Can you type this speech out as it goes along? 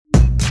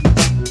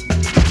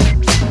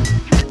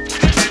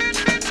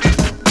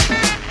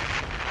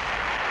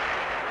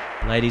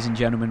Ladies and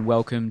gentlemen,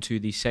 welcome to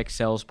the Sex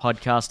Sells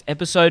Podcast,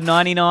 episode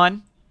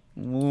 99.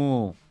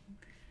 Ooh,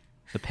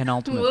 the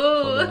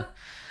penultimate.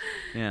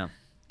 Yeah,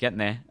 getting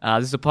there.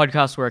 This is a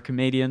podcast where a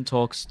comedian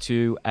talks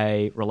to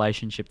a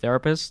relationship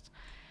therapist.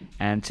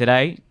 And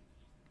today,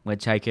 we're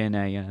taking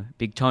a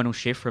big tonal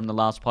shift from the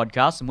last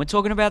podcast, and we're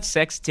talking about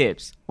sex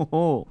tips.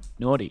 Oh,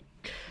 naughty.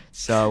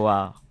 So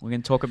we're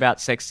going to talk about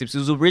sex tips. It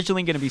was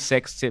originally going to be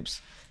sex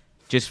tips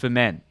just for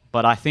men,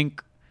 but I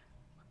think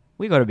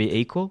we got to be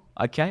equal,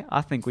 okay?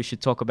 I think we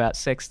should talk about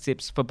sex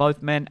tips for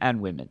both men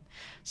and women.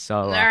 So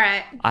all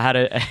right. I had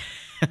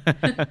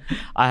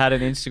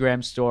an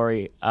Instagram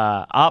story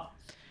up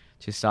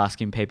just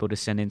asking people to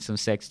send in some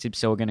sex tips.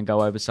 So we're going to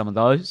go over some of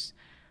those.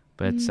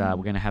 But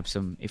we're going to have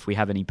some, if we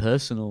have any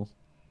personal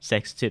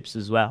sex tips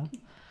as well.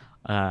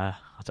 I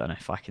don't know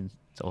if I can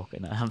talk. I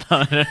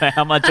don't know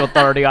how much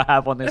authority I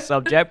have on this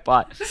subject.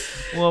 But,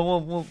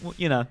 well,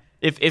 you know,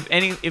 if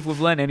we've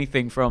learned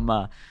anything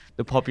from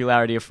the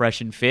popularity of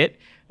Fresh and Fit,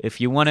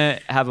 if you want to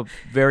have a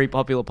very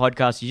popular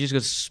podcast, you just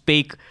got to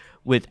speak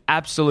with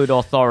absolute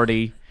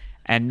authority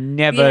and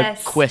never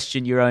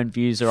question your own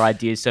views or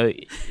ideas. So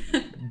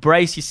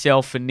brace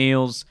yourself for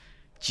Neil's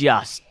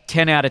just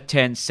 10 out of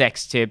 10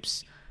 sex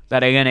tips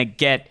that are going to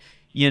get,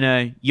 you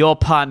know, your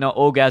partner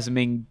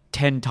orgasming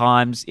 10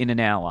 times in an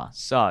hour.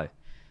 So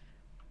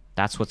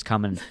that's what's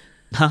coming. See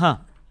what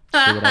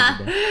I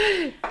did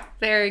there?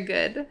 Very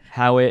good.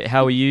 How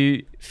are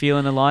you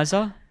feeling,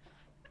 Eliza?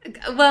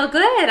 Well,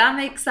 good. I'm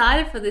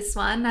excited for this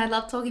one. I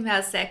love talking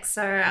about sex,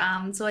 so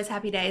it's always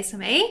happy days for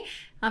me.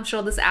 I'm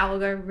sure this hour will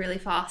go really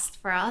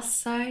fast for us.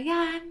 So,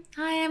 yeah,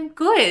 I am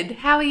good.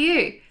 How are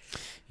you?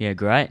 Yeah,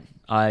 great.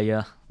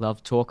 I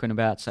love talking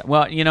about sex.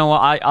 Well, you know what?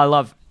 I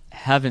love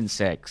having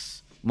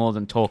sex more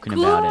than talking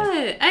about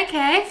it.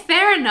 Okay,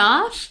 fair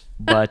enough.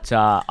 But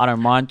I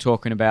don't mind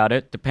talking about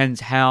it.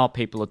 Depends how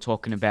people are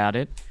talking about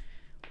it.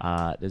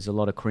 There's a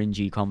lot of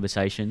cringy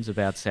conversations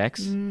about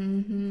sex.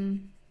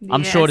 Mm-hmm.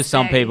 I'm sure to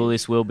some people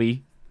this will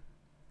be.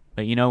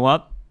 But you know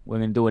what? We're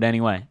going to do it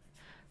anyway.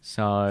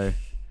 So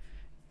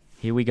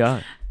here we go.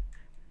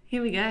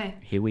 Here we go.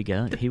 You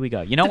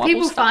know what?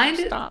 People find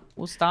it?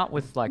 We'll start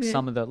with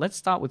let's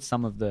start with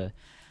some of the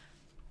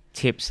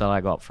tips that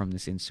I got from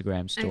this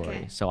Instagram story.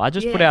 Okay. So I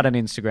just put out an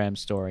Instagram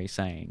story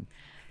saying,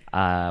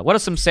 what are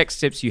some sex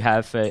tips you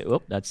have for,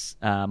 that's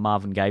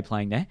Marvin Gaye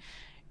playing there,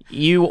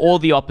 you or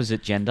the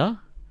opposite gender.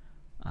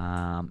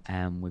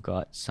 And we've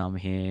got some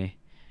here.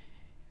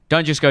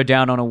 Don't just go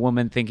down on a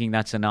woman thinking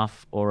that's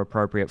enough or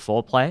appropriate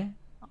foreplay.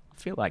 I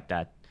feel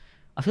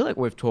like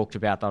we've talked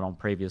about that on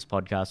previous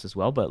podcasts as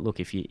well. But look,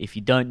 if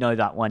you don't know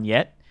that one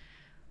yet,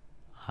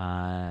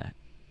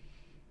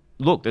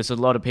 look, there's a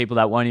lot of people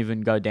that won't even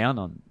go down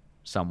on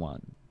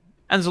someone.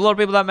 And there's a lot of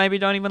people that maybe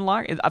don't even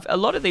like it. A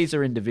lot of these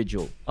are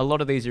individual.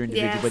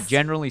 Yes. But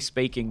generally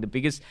speaking, the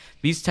biggest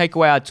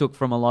takeaway I took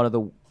from a lot of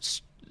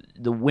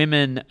the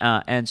women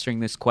answering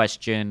this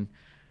question,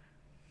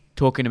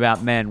 talking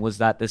about men, was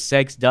that the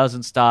sex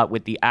doesn't start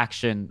with the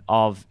action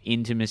of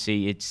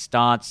intimacy. It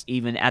starts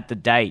even at the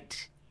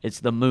date.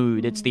 It's the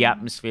mood. It's the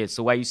atmosphere. It's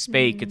the way you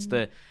speak. It's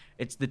the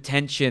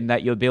tension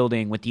that you're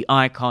building with the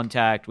eye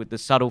contact, with the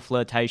subtle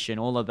flirtation,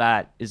 all of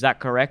that. Is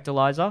that correct,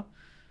 Eliza?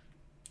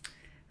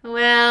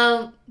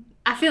 Well,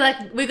 I feel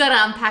like we got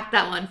to unpack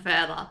that one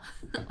further.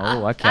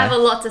 Oh, okay. I have a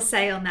lot to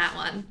say on that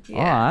one.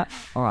 Yeah.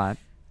 All right.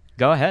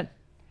 Go ahead.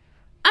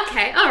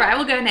 Okay, all right,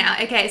 we'll go now.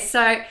 Okay,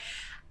 so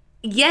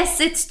yes,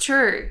 it's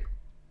true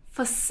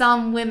for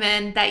some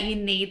women that you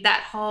need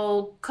that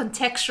whole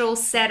contextual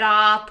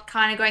setup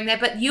kind of going there.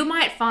 But you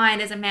might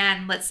find as a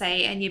man, let's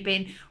say, and you've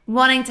been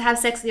wanting to have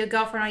sex with your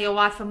girlfriend or your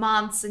wife for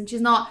months and she's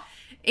not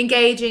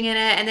engaging in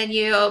it, and then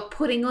you're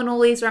putting on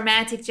all these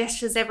romantic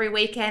gestures every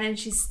weekend and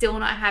she's still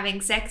not having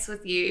sex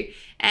with you.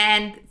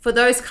 And for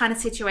those kind of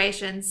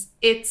situations,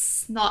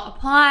 it's not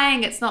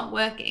applying, it's not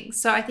working.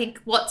 So I think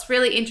what's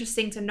really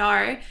interesting to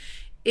know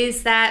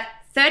is that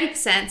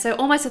 30%, so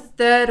almost a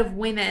third of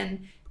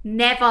women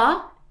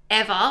never,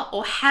 ever,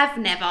 or have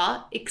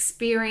never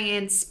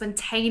experienced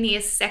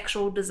spontaneous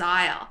sexual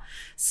desire.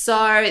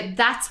 So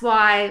that's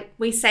why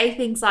we say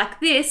things like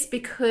this,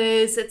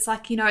 because it's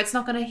like, you know, it's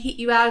not going to hit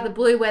you out of the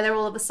blue where they're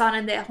all of a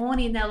sudden they're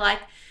horny and they're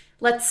like,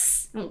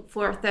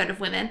 for a third of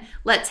women,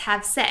 let's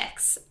have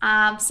sex.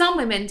 Some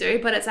women do,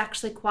 but it's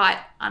actually quite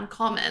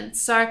uncommon.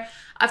 So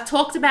I've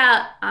talked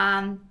about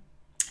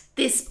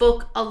this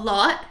book a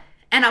lot,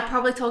 and I'll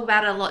probably talk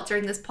about it a lot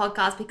during this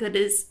podcast because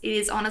it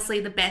is honestly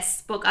the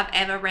best book I've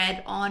ever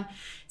read on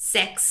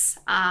sex,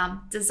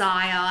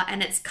 desire,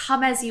 and it's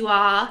Come As You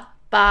Are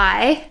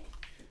by,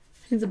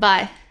 who's it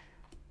by?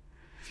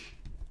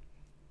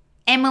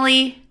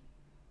 Emily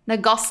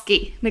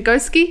Nagoski,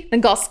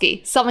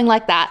 something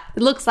like that.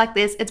 It looks like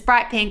this. It's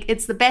bright pink.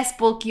 It's the best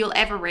book you'll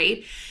ever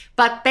read.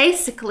 But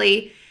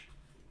basically,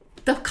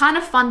 the kind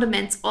of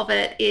fundamentals of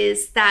it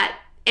is that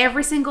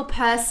every single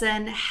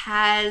person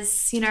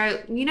has, you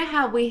know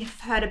how we've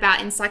heard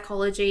about in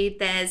psychology,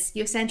 there's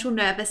your central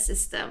nervous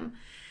system.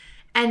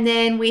 And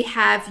then we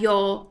have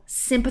your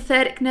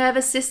sympathetic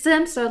nervous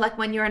system. So like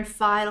when you're in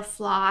fight or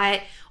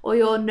flight or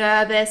you're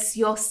nervous,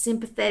 your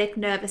sympathetic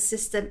nervous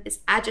system is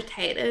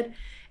agitated.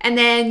 And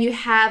then you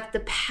have the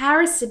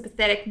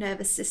parasympathetic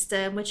nervous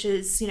system, which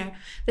is,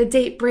 the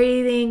deep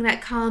breathing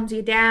that calms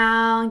you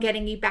down,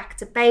 getting you back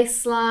to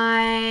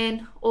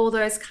baseline, all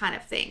those kind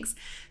of things.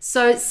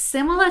 So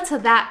similar to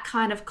that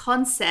kind of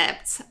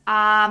concept,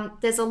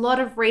 there's a lot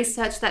of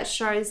research that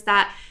shows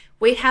that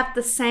we have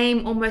the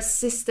same almost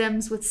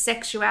systems with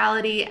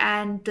sexuality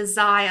and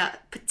desire,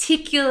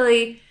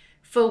 particularly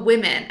for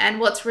women. And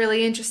what's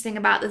really interesting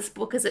about this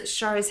book is it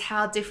shows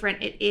how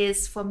different it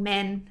is for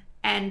men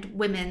and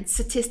women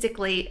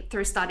statistically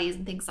through studies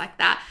and things like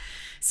that.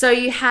 So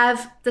you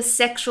have the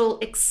sexual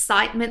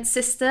excitement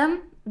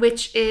system,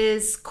 which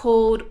is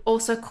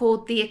also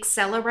called the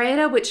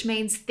accelerator, which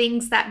means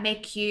things that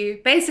make you,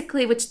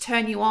 basically, which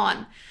turn you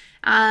on,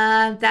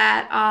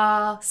 that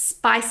are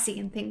spicy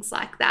and things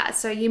like that.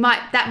 So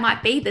that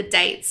might be the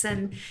dates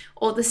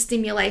or the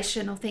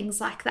stimulation or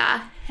things like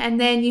that. And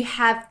then you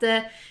have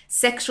the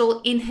sexual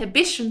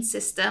inhibition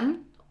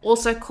system,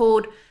 also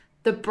called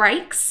the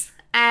brakes.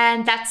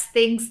 And that's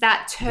things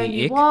that turn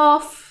you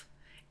off,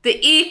 the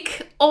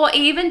ick, or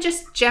even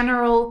just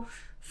general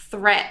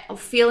threat or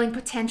feeling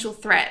potential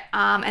threat.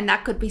 And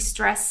that could be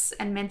stress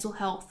and mental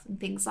health and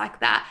things like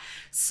that.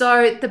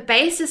 So the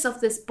basis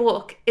of this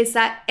book is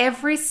that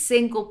every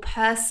single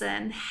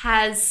person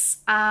has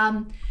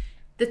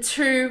the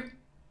two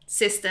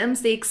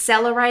systems, the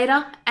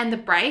accelerator and the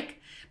brake.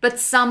 But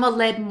some are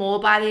led more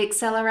by the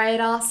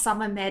accelerator,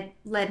 some are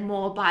led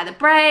more by the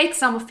brake,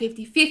 some are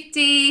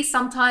 50-50,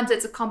 sometimes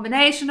it's a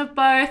combination of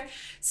both.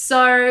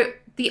 So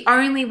the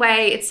only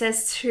way it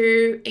says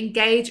to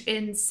engage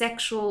in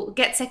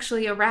get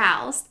sexually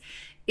aroused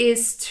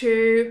is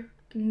to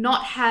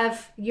not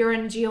have your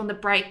energy on the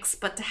brakes,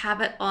 but to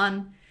have it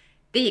on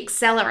the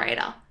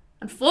accelerator.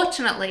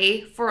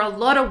 Unfortunately, for a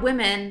lot of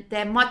women,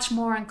 they're much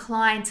more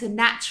inclined to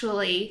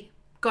naturally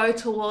go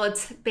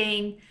towards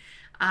being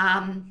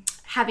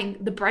having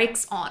the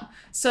brakes on.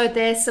 So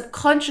they're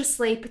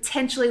subconsciously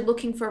potentially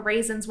looking for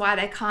reasons why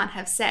they can't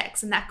have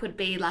sex. And that could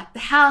be like, the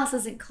house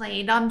isn't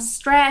cleaned, I'm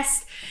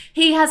stressed,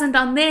 he hasn't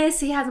done this,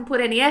 he hasn't put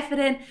any effort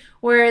in.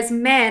 Whereas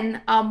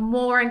men are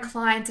more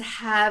inclined to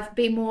have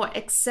more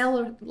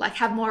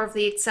of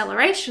the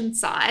acceleration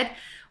side,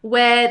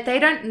 where they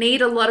don't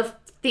need a lot of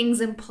things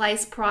in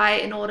place prior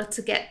in order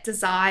to get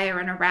desire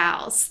and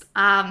aroused.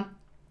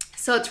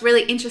 So it's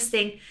really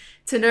interesting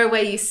to know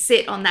where you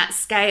sit on that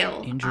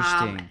scale.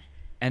 Interesting.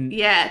 And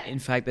yeah, in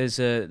fact, there's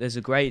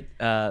a great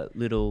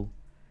little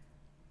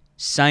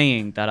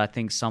saying that I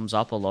think sums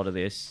up a lot of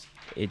this.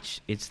 It's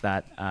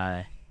that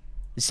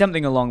it's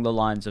something along the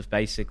lines of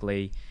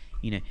basically,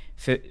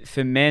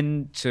 for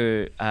men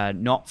to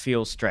not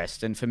feel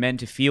stressed and for men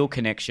to feel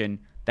connection,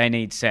 they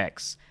need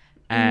sex.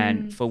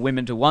 And for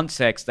women to want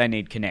sex, they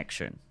need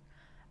connection.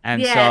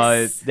 And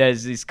so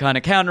there's these kind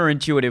of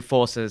counterintuitive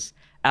forces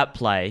at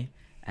play.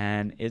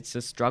 And it's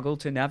a struggle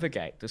to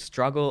navigate, the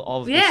struggle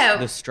of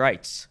the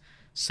straits.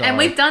 So, and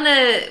we've done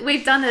a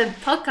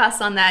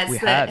podcast on that. It's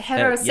the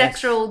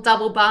heterosexual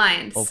double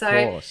bind. Of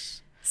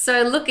course.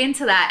 So look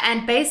into that.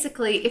 And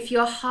basically, if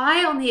you're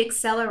high on the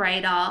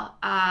accelerator,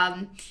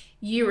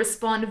 you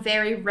respond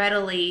very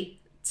readily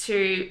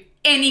to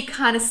any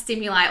kind of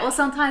stimuli, or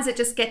sometimes it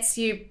just gets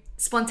you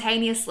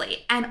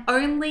spontaneously. And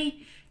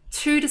only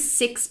 2 to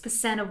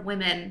 6% of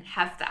women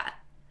have that.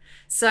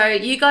 So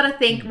you got to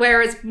think,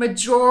 whereas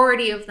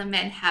majority of the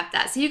men have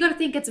that. So you got to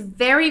think it's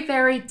very,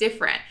 very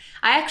different.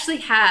 I actually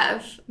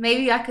have,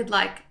 maybe I could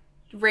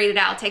read it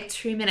out, take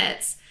 2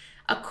 minutes,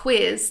 a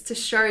quiz to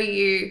show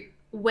you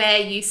where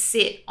you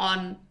sit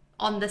on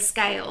the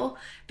scale.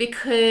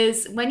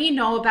 Because when you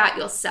know about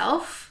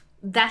yourself,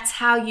 that's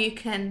how you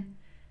can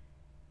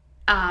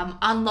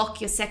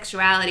unlock your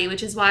sexuality,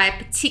 which is why I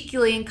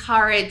particularly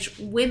encourage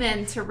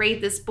women to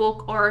read this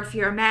book, or if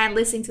you're a man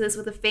listening to this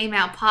with a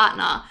female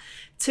partner,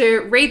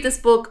 to read this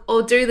book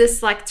or do this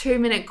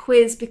 2-minute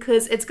quiz,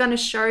 because it's going to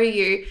show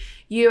you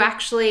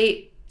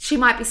she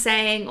might be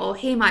saying, or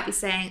he might be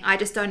saying, I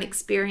just don't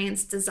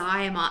experience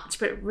desire much,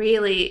 but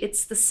really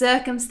it's the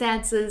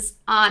circumstances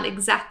aren't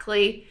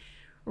exactly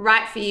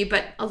right for you,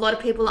 but a lot of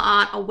people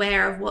aren't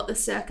aware of what the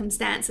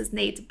circumstances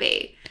need to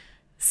be.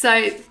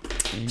 So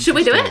should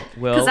we do it?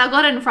 Because I've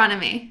got it in front of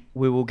me.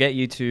 We will get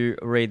you to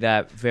read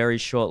that very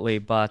shortly,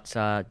 but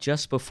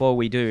just before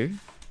we do,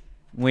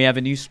 we have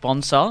a new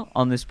sponsor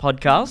on this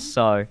podcast,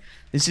 so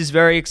this is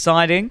very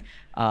exciting.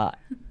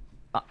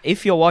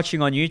 If you're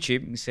watching on YouTube, you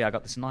can see I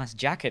got this nice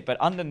jacket, but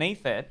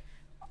underneath it,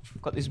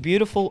 I've got this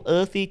beautiful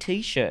earthy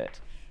t-shirt.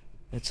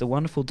 It's a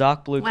wonderful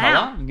dark blue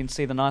color. You can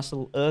see the nice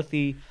little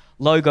earthy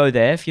logo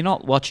there. If you're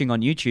not watching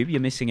on YouTube,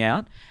 you're missing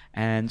out.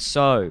 And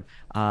so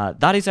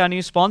that is our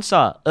new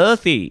sponsor,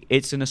 Earthy.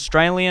 It's an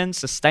Australian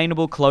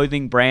sustainable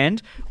clothing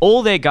brand.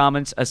 All their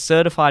garments are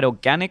certified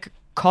organic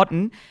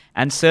cotton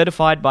and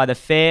certified by the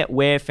Fair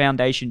Wear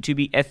Foundation to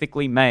be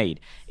ethically made.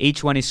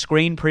 Each one is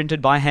screen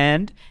printed by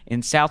hand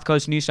in South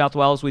Coast, New South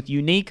Wales with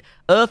unique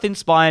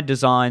earth-inspired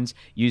designs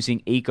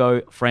using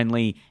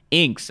eco-friendly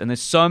inks. And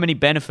there's so many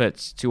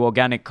benefits to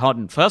organic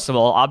cotton. First of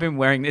all, I've been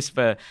wearing this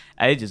for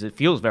ages. It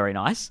feels very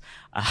nice.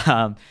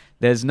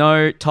 There's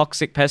no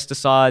toxic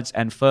pesticides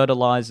and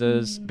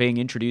fertilizers being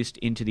introduced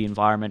into the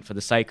environment for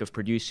the sake of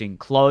producing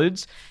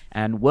clothes.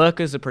 And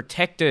workers are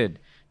protected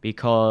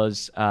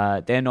because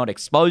they're not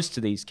exposed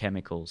to these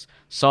chemicals.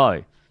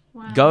 So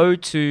go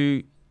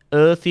to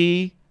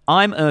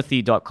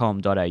imearthy.com.au,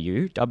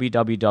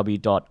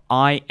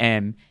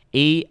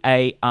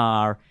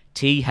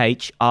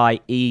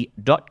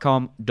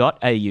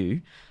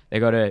 www.imearthie.com.au. They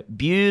got a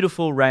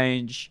beautiful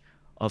range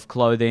of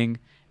clothing,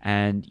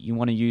 and you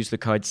want to use the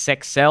code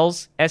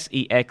SEXCELLS,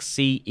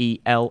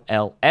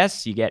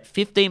 SEXCELLS. You get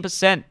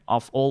 15%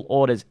 off all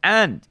orders.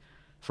 And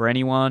for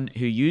anyone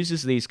who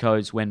uses these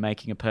codes when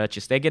making a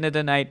purchase, they're going to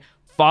donate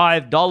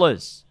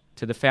 $5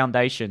 to the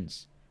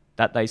foundations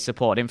that they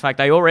support. In fact,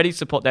 they already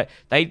support that.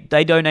 They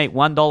donate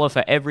 $1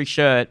 for every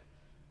shirt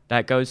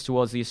that goes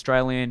towards the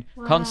Australian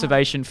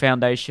Conservation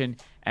Foundation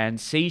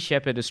and Sea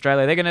Shepherd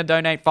Australia. They're going to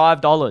donate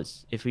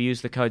 $5 if we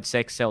use the code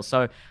SEXCELL.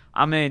 So,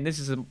 I mean, this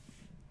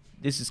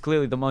is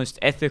clearly the most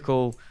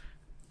ethical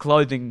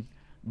clothing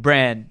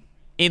brand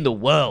in the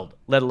world,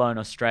 let alone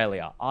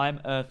Australia. I'm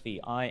Earthy,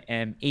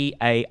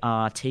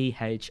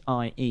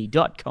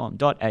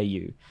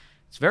 imearthie.com.au.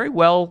 It's very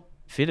well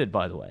fitted,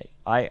 by the way.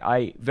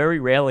 I very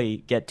rarely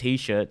get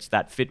t-shirts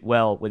that fit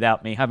well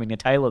without me having to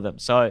tailor them.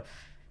 So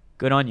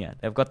good on you.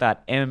 They've got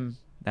that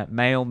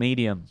male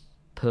medium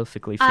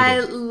perfectly fitted. I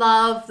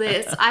love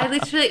this. I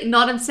literally,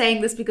 not I'm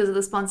saying this because of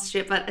the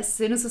sponsorship, but as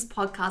soon as this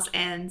podcast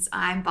ends,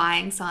 I'm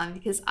buying some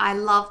because I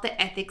love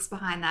the ethics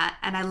behind that,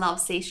 and I love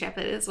Sea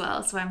Shepherd as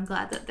well. So I'm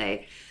glad that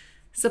they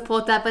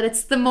support that. But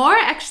it's the more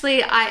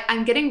actually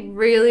I'm getting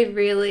really,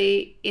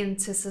 really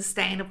into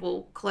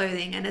sustainable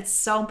clothing, and it's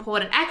so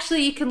important.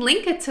 Actually, you can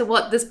link it to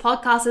what this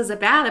podcast is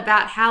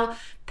about how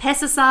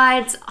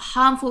pesticides,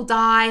 harmful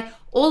dye,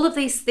 all of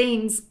these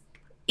things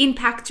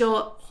impact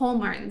your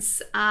hormones,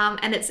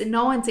 and it's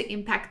known to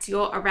impact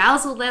your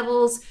arousal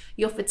levels,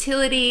 your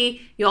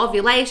fertility, your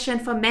ovulation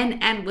for men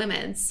and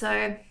women.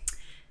 So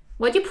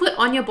what you put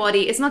on your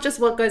body, it's not just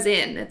what goes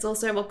in, it's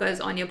also what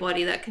goes on your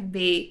body that can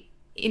be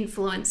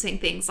influencing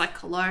things like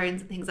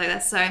colognes and things like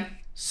that.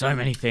 So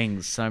many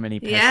things, so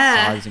many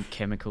pesticides and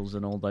chemicals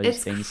and all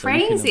those things. It's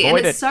crazy, so you can avoid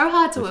and it's so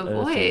hard to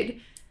avoid.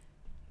 Earthy.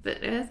 But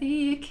Earthy,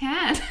 you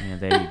can. Yeah,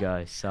 there you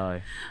go.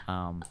 So,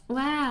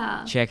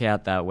 wow. Check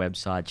out that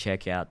website.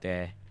 Check out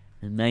their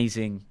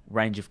amazing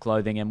range of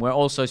clothing. And we're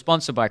also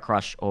sponsored by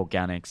Crush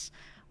Organics.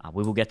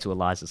 We will get to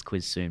Eliza's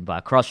quiz soon.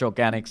 But Crush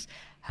Organics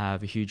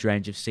have a huge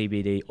range of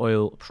CBD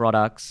oil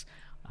products.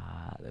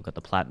 They've got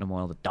the platinum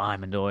oil, the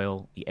diamond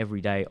oil, the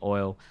everyday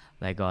oil.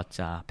 They got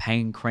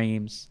pain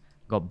creams.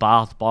 They've got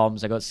bath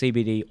bombs. They got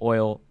CBD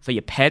oil for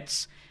your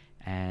pets.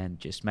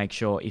 And just make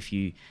sure if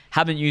you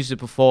haven't used it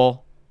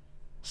before,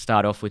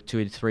 start off with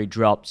 2 to 3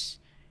 drops.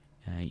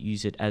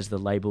 Use it as the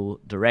label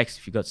directs.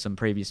 If you've got some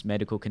previous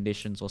medical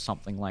conditions or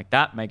something like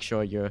that, make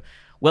sure you're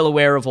well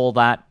aware of all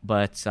that.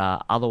 But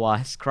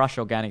otherwise,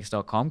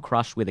 crushorganics.com,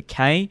 crush with a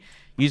K.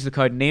 Use the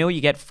code Neil. You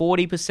get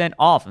 40%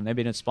 off. And they've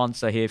been a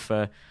sponsor here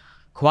for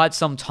quite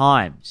some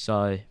time.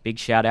 So big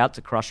shout out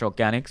to Crush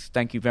Organics.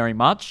 Thank you very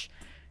much.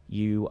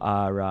 You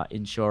are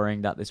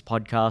ensuring that this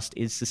podcast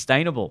is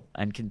sustainable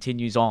and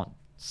continues on.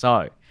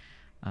 So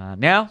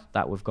now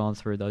that we've gone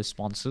through those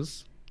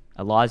sponsors,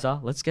 Eliza,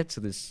 let's get to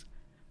this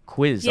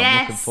quiz. Yes.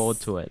 I'm looking forward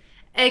to it.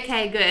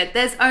 Okay, good.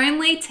 There's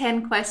only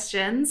 10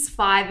 questions,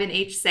 5 in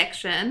each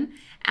section.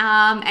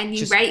 And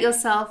you rate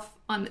yourself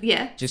on,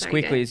 Just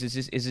quickly,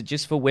 is it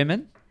just for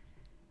women?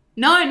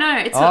 No,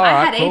 it's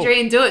I had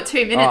Adrian do it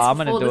 2 minutes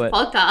before the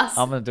podcast.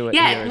 I'm going to do it.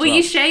 Yeah, will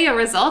you share your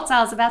results?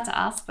 I was about to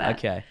ask that.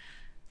 Okay.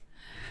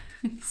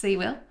 So you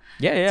will?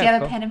 Yeah. Do you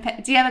have a pen and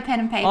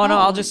paper? Oh no,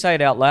 I'll just say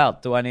it out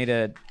loud. Do I need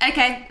a?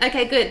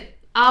 Okay, good.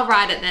 I'll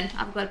write it then.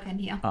 I've got a pen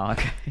here. Oh,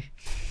 okay.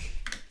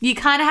 You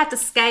kind of have to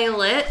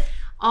scale it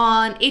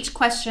on each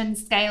question.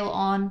 Scale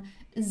on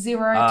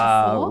 0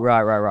 to 4.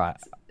 Right.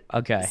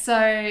 Okay.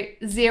 So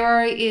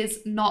 0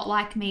 is not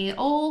like me at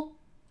all.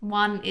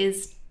 1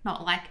 is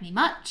not like me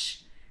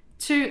much.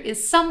 2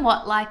 is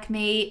somewhat like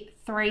me.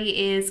 3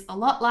 is a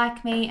lot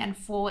like me, and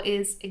 4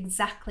 is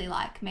exactly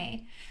like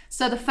me.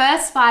 So the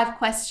first 5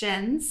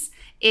 questions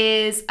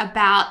is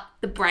about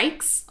the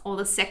brakes or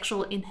the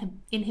sexual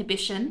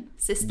inhibition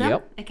system.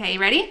 Yep. Okay, you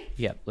ready?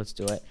 Yep, let's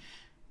do it.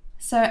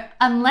 So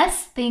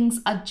unless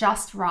things are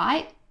just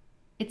right,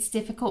 it's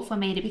difficult for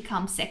me to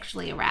become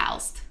sexually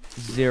aroused.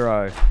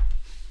 0.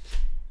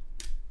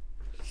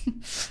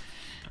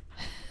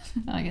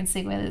 I can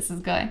see where this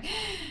is going.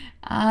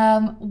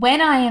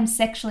 When I am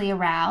sexually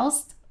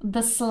aroused,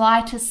 the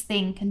slightest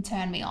thing can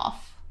turn me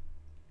off.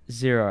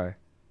 0.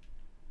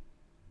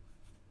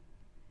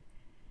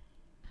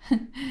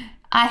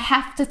 I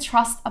have to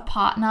trust a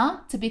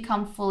partner to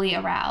become fully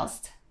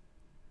aroused.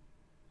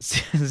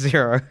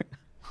 0.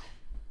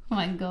 Oh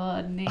my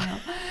God, Neil.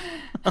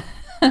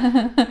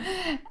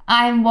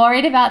 I'm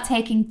worried about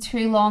taking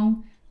too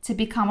long to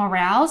become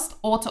aroused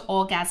or to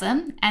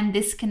orgasm, and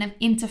this can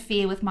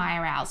interfere with my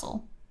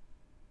arousal.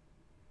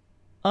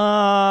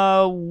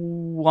 One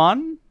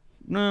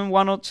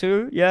or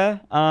two, yeah.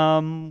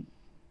 Go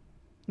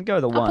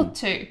with the I'll one. put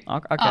two.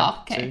 Okay. Oh,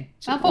 okay.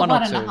 Two. I'll put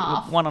one and a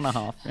half.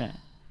 1.5, yeah.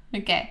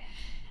 Okay.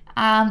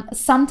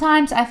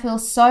 Sometimes I feel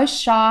so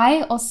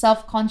shy or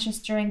self-conscious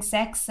during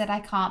sex that I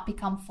can't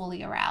become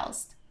fully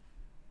aroused.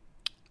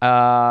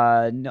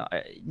 No,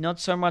 not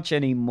so much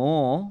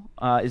anymore.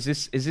 Is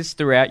this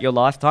throughout your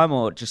lifetime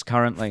or just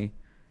currently?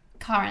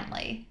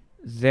 Currently.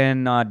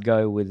 Then I'd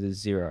go with a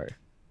 0.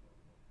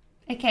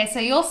 Okay, so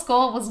your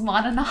score was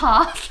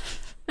 1.5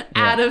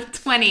 out of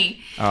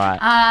 20. All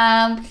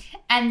right.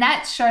 And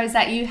that shows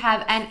that you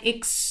have an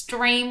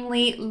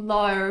extremely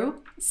low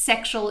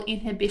sexual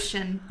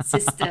inhibition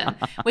system,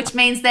 which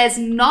means there's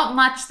not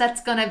much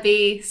that's going to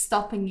be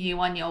stopping you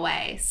on your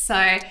way.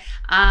 So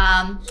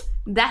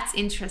that's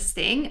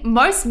interesting.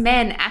 Most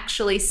men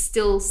actually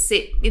still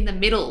sit in the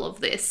middle of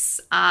this.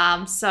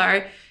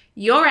 So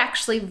you're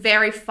actually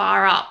very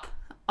far up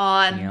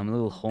on I'm a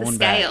little the hornbag.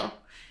 scale.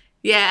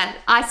 Yeah,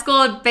 I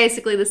scored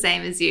basically the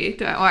same as you.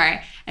 Don't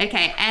worry.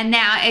 Okay, and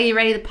now are you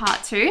ready for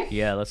part 2?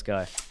 Yeah, let's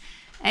go.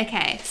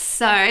 Okay,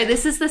 so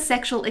this is the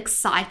sexual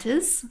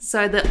exciters,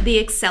 so the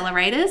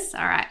accelerators.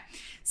 All right.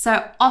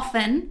 So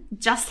often,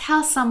 just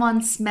how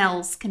someone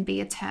smells can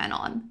be a turn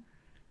on.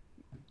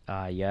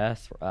 Yeah.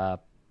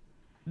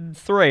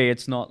 3.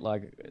 It's not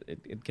like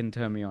it can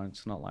turn me on.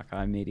 It's not like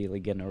I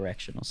immediately get an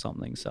erection or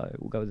something. So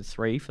we'll go with a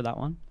 3 for that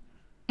one.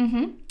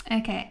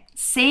 Okay.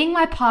 Seeing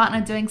my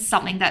partner doing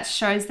something that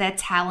shows their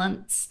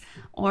talents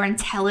or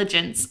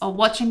intelligence or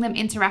watching them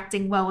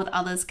interacting well with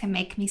others can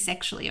make me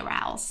sexually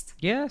aroused.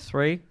 Yeah,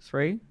 3.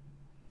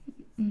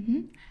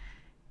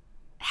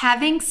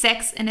 Having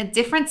sex in a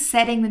different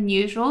setting than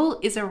usual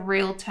is a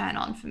real turn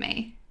on for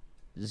me.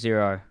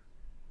 0.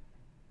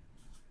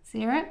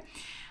 0.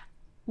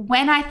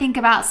 When I think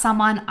about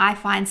someone I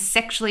find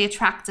sexually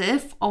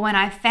attractive or when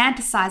I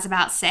fantasize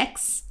about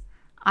sex,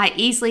 I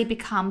easily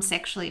become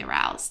sexually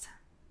aroused.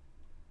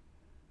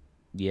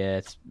 Yeah,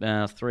 it's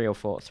 3 or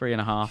 4,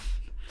 3.5.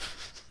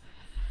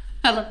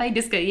 I love how you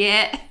just go,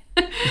 yeah.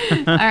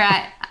 All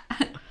right.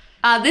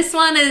 This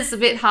one is a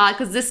bit hard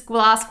because this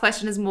last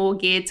question is more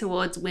geared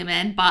towards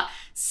women, but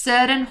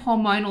certain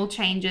hormonal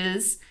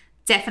changes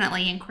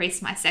definitely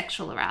increase my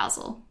sexual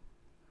arousal.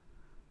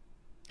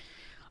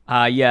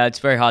 Yeah, it's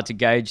very hard to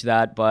gauge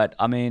that, but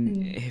I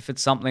mean, if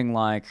it's something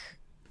like,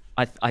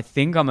 I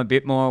think I'm a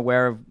bit more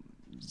aware of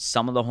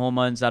some of the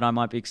hormones that I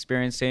might be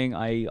experiencing,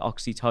 i.e.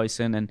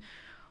 oxytocin, and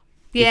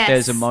if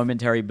there's a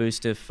momentary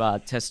boost of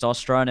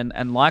testosterone,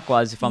 and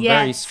likewise, if I'm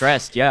very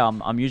stressed,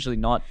 I'm usually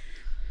not.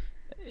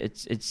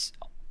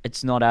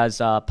 It's not as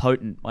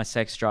potent, my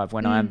sex drive,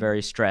 when I am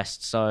very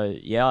stressed. So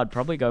yeah, I'd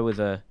probably go with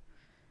a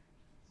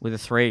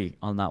 3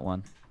 on that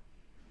one.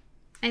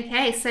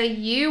 Okay, so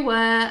you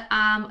were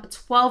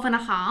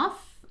 12.5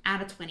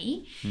 out of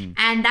 20,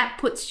 and that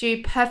puts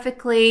you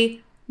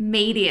perfectly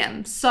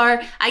medium.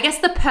 So I guess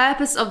the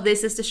purpose of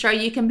this is to show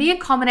you can be a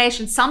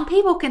combination. Some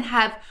people can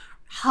have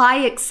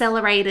high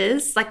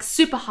accelerators, like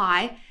super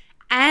high,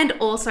 and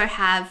also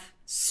have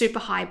super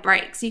high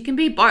brakes. You can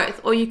be both,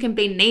 or you can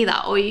be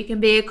neither, or you can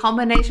be a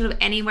combination of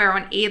anywhere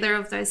on either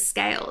of those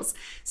scales.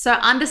 So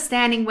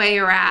understanding where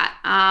you're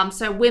at.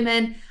 So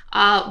women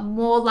are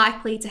more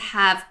likely to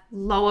have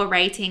lower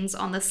ratings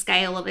on the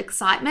scale of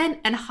excitement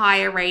and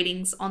higher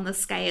ratings on the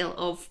scale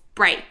of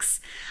brakes.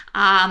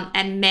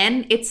 And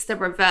men, it's the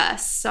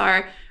reverse.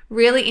 So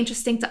really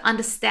interesting to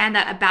understand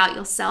that about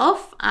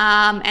yourself.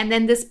 And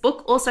then this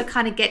book also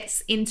kind of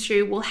gets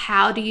into, well,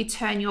 how do you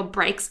turn your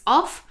brakes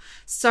off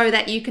so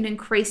that you can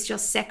increase your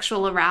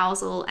sexual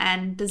arousal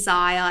and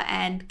desire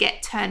and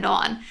get turned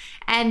on?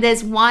 And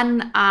there's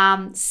one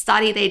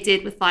study they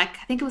did with I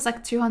think it was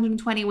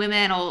 220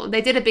 women, or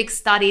they did a big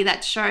study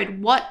that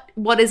showed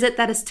what is it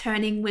that is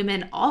turning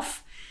women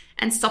off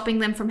and stopping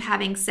them from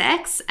having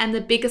sex. And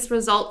the biggest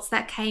results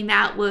that came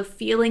out were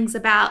feelings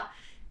about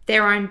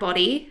their own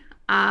body,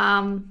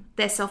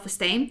 their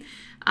self-esteem,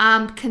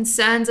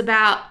 concerns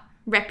about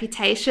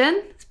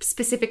reputation,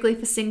 specifically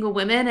for single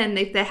women, and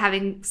if they're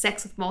having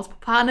sex with multiple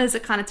partners,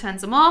 it kind of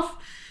turns them off.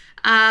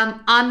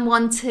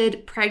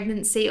 Unwanted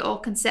pregnancy or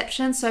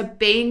conception, so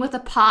being with a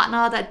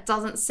partner that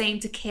doesn't seem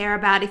to care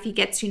about if he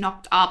gets you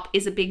knocked up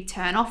is a big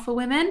turn off for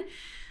women.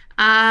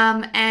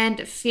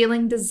 And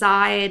feeling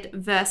desired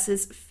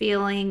versus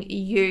feeling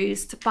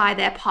used by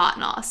their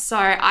partner. So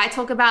I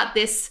talk about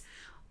this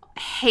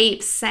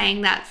heaps,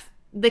 saying that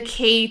the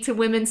key to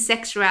women's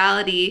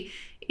sexuality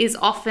is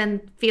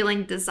often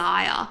feeling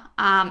desire.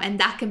 And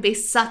that can be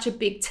such a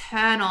big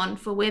turn on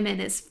for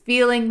women, is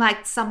feeling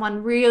like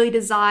someone really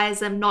desires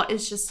them, not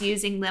is just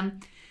using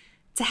them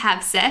to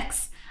have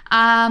sex.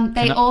 Can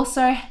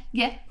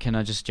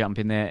I just jump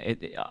in there?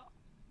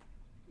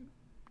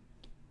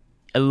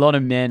 A lot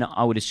of men,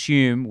 I would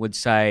assume, would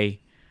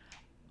say,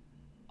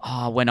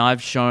 when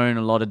I've shown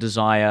a lot of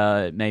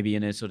desire, maybe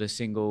in a sort of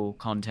single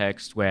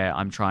context where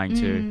I'm trying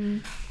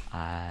to,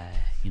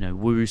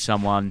 woo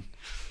someone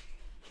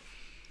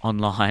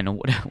online or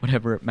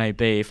whatever it may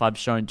be, if I've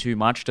shown too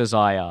much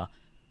desire,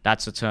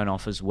 that's a turn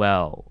off as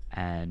well.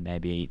 And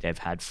maybe they've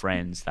had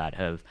friends that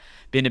have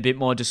been a bit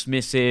more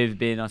dismissive,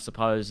 been, I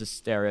suppose, a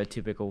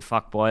stereotypical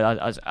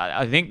fuckboy.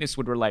 I think this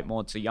would relate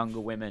more to younger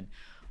women,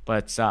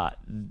 but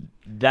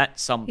that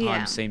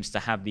sometimes seems to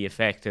have the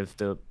effect of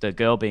the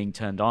girl being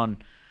turned on,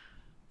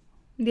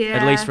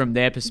 at least from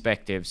their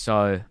perspective.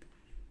 So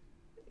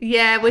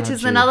which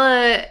is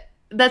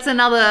that's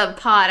another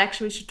part.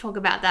 Actually, we should talk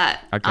about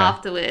that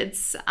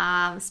afterwards.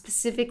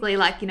 Specifically,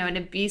 like, in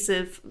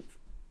abusive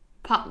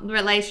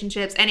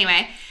relationships.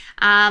 Anyway,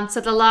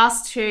 so the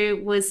last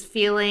two was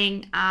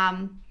feeling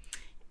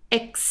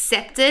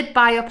accepted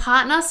by your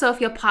partner. So if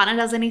your partner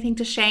does anything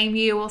to shame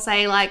you or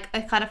say, like,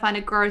 I kind of find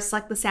it gross,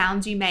 like the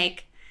sounds you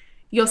make,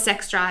 your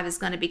sex drive is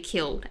going to be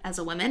killed as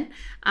a woman.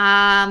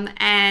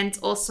 And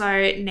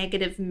also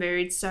negative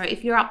mood. So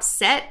if you're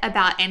upset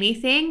about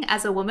anything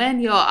as a woman,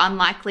 you're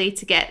unlikely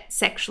to get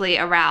sexually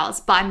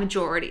aroused by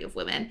majority of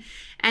women.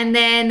 And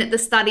then the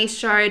study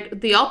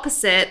showed the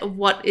opposite of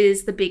what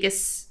is the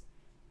biggest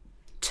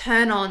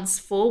turn-ons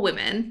for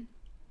women.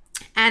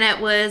 And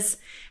it was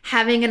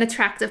having an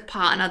attractive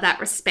partner that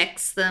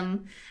respects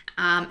them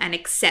and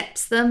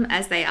accepts them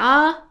as they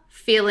are,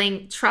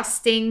 feeling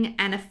trusting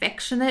and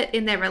affectionate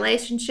in their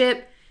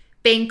relationship,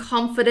 being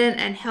confident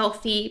and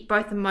healthy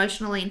both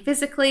emotionally and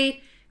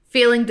physically,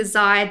 feeling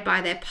desired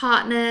by their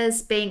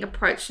partners, being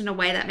approached in a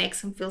way that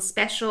makes them feel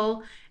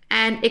special,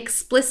 and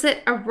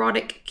explicit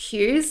erotic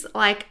cues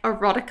like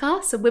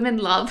erotica. So women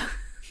love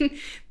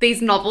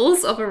these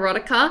novels of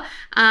erotica,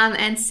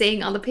 and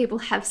seeing other people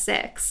have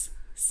sex.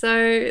 So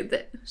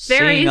very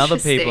seeing other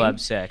interesting. people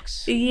have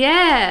sex.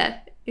 Yeah.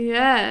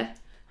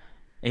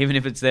 Even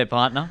if it's their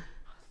partner?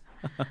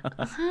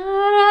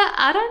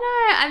 I don't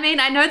know. I mean,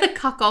 I know the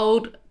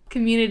cuckold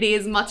community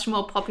is much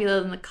more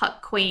popular than the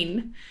cuck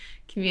queen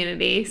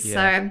community.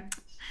 So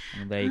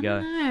well, there you go.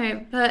 I don't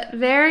know, but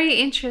very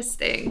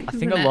interesting. I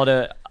think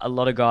a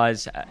lot of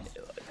guys,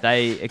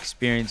 they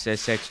experience their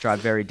sex drive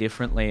very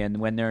differently, and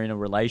when they're in a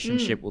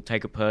relationship, will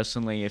take it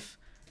personally if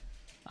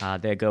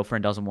their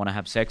girlfriend doesn't want to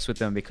have sex with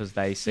them, because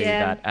they see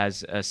that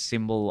as a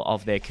symbol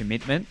of their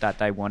commitment, that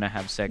they want to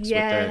have sex with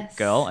the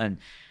girl. And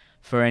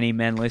for any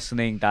men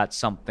listening, that's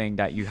something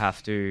that you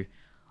have to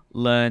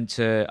learn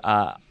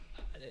to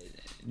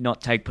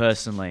not take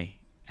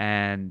personally,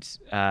 and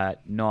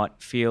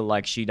not feel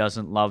like she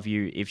doesn't love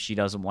you if she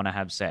doesn't want to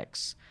have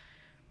sex.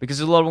 Because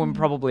a lot of women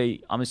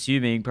probably, I'm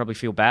assuming,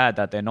 feel bad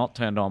that they're not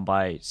turned on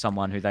by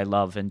someone who they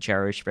love and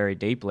cherish very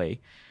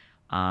deeply.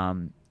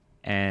 And,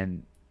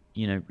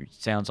 it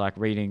sounds like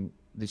reading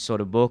this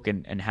sort of book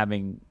and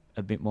having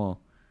a bit more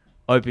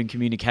open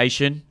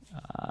communication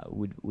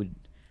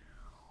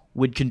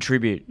would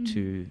contribute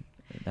to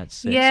that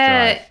sex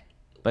drive.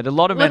 But a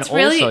lot of men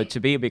also, to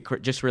be a bit,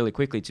 just really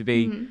quickly, to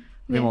be a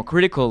bit more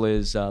critical,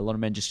 is a lot of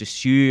men just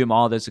assume,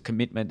 there's a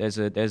commitment, there's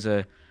a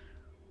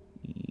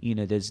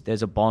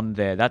bond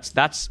there.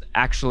 That's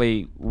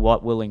actually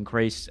what will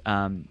increase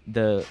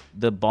the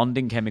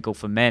bonding chemical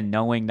for men,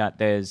 knowing that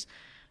there's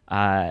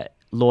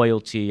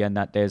loyalty and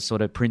that there's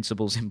sort of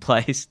principles in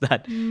place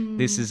that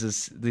this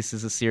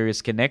is a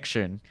serious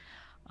connection.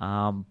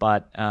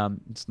 But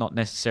it's not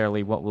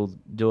necessarily what will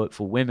do it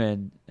for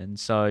women. And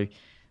so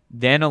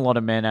then a lot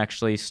of men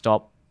actually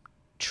stop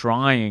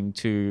trying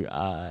to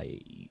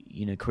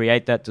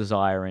create that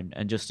desire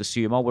and just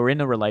assume, we're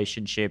in a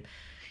relationship.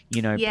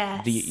 I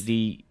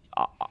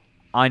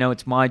know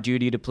it's my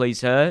duty to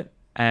please her,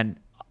 and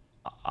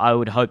I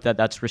would hope that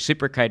that's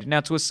reciprocated.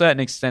 Now, to a certain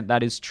extent,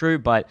 that is true,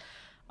 but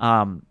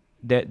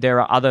there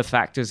are other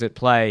factors at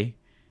play,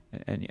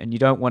 and you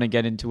don't want to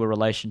get into a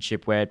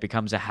relationship where it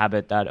becomes a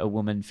habit that a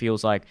woman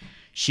feels like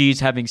she's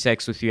having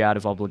sex with you out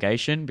of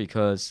obligation,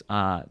 because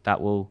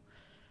that will,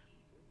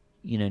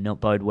 not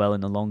bode well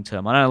in the long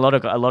term. I know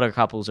a lot of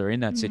couples are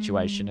in that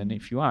situation, and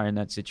if you are in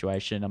that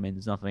situation, I mean,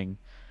 there's nothing.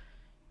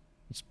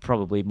 It's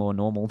probably more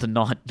normal than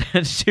not,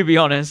 to be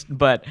honest.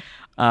 But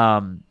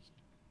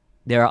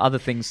there are other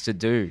things to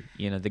do.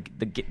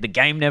 The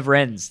game never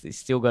ends. They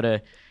still got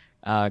to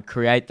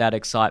create that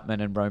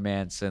excitement and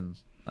romance and.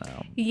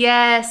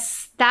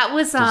 Yes, that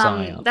was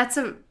that's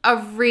a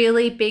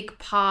really big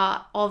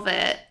part of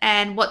it.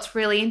 And what's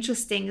really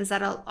interesting is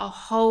that a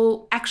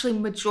whole, actually,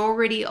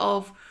 majority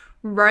of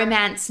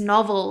romance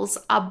novels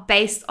are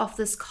based off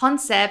this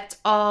concept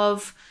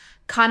of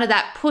kind of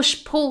that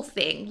push-pull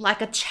thing,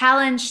 like a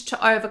challenge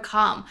to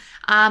overcome.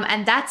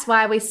 And that's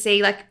why we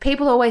see, like,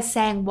 people always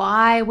saying,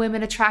 why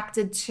women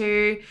attracted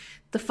to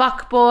the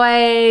fuck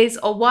boys,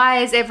 or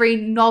why is every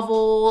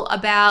novel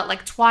about,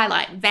 like,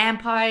 Twilight,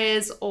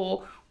 vampires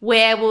or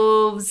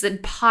werewolves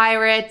and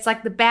pirates,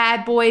 like the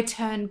bad boy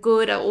turned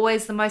good, are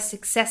always the most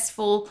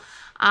successful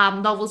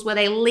novels where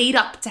they lead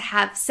up to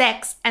have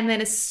sex. And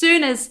then as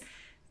soon as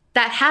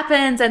that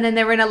happens and then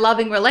they're in a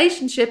loving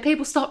relationship,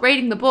 people stop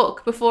reading the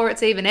book before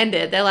it's even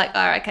ended. They're like,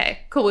 oh, okay,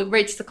 cool, we've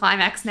reached the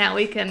climax now.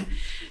 We can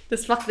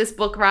just fuck this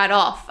book right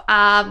off,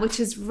 which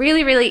is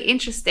really, really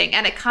interesting.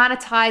 And it kind of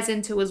ties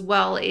into as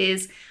well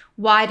is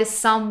why do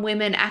some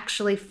women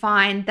actually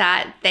find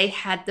that they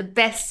had the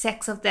best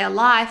sex of their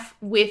life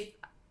with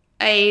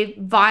a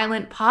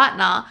violent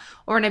partner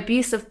or an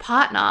abusive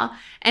partner,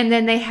 and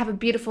then they have a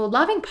beautiful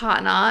loving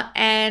partner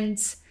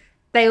and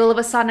they all of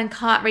a sudden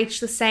can't reach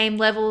the same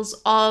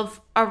levels of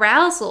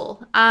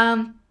arousal.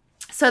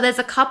 So there's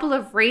a couple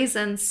of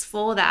reasons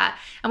for that.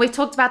 And we've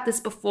talked about this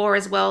before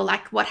as well,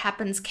 like what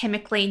happens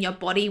chemically in your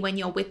body when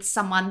you're with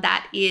someone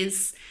that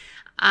is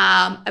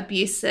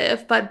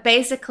abusive. But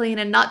basically, in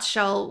a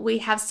nutshell, we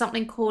have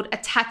something called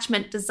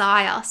attachment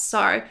desire.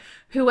 So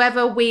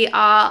whoever we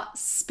are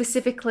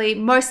specifically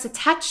most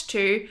attached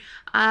to,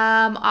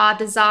 our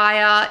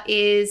desire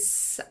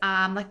is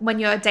like when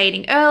you're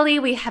dating early,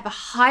 we have a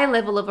high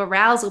level of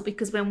arousal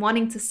because we're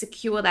wanting to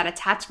secure that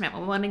attachment.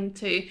 We're wanting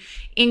to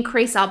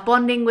increase our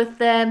bonding with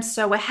them.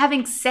 So we're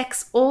having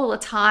sex all the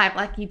time,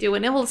 like you do.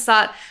 And it will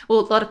start, well,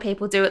 a lot of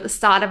people do at the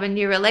start of a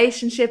new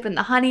relationship in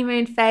the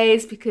honeymoon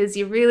phase because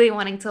you're really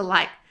wanting to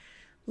like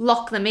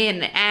lock them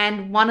in.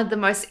 And one of the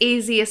most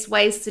easiest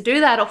ways to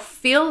do that or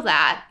feel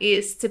that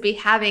is to be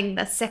having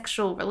the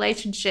sexual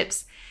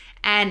relationships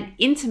and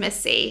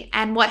intimacy.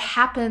 And what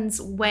happens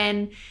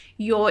when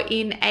you're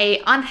in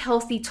a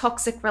unhealthy,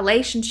 toxic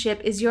relationship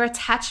is your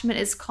attachment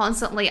is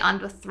constantly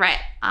under threat.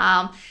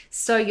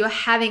 So you're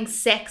having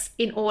sex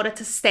in order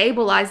to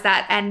stabilize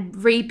that and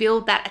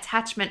rebuild that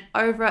attachment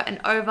over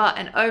and over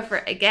and over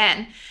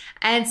again.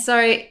 And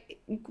so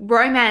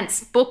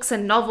romance books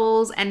and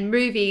novels and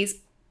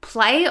movies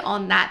play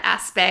on that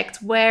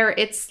aspect where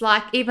it's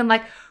like, even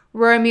like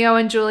Romeo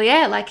and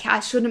Juliet, like I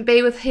shouldn't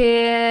be with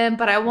him,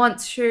 but I want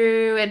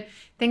to, and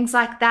things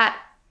like that.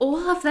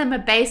 All of them are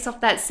based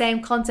off that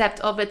same concept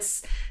of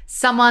it's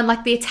someone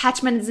like the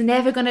attachment is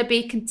never going to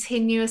be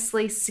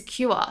continuously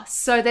secure.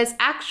 So there's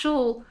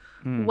actual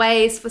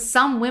ways for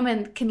some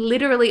women can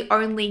literally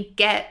only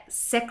get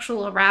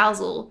sexual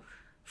arousal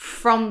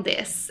from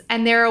this.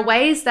 And there are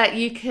ways that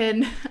you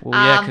can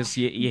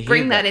you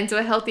bring that into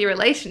a healthy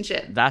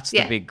relationship. That's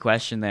the big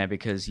question there,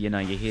 because, you know,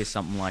 you hear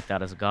something like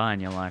that as a guy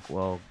and you're like,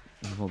 well,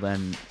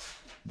 then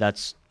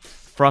that's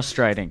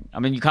frustrating. I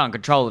mean, you can't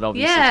control it,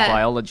 obviously, it's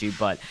biology,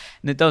 but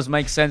and it does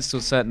make sense to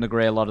a certain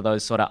degree. A lot of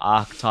those sort of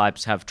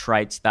archetypes have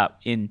traits that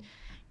in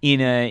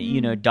a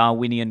you know,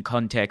 Darwinian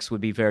context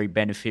would be very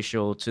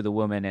beneficial to the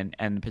woman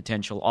and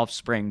potential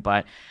offspring,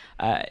 but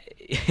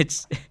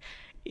it's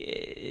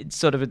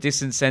sort of it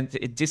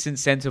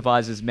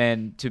disincentivizes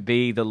men to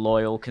be the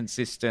loyal,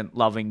 consistent,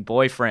 loving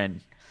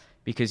boyfriend,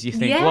 because you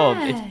think, well,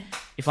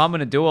 if I'm going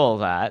to do all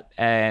that,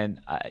 and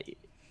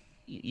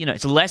you know,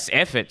 it's less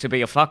effort to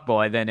be a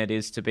fuckboy than it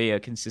is to be a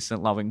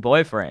consistent, loving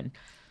boyfriend.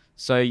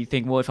 So you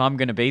think, well, if I'm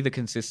going to be the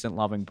consistent,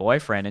 loving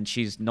boyfriend and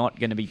she's not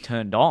going to be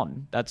turned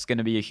on, that's going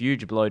to be a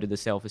huge blow to the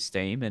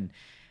self-esteem.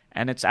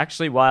 And it's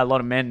actually why a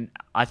lot of men,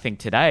 I think,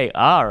 today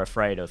are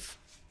afraid of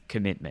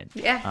commitment.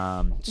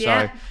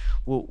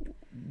 Well,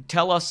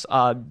 tell us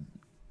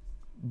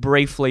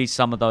briefly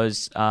some of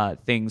those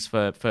things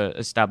for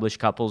established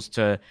couples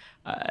to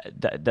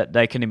that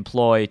they can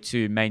employ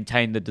to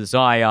maintain the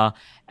desire,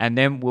 and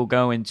then we'll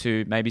go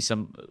into maybe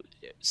some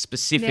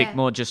specific,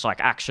 more just like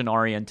action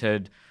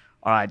oriented.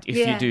 All right, if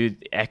you do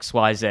X,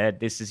 Y, Z,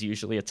 this is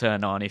usually a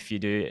turn on. If you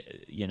do,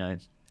 you know,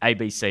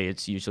 ABC,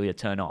 it's usually a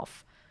turn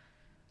off.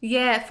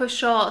 Yeah, for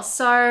sure.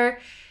 So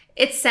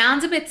it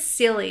sounds a bit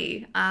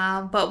silly,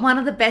 but one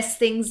of the best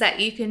things that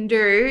you can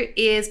do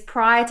is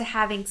prior to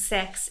having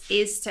sex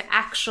is to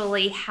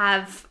actually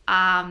have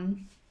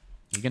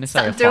You're going to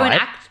say a fight?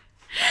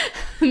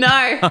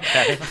 No.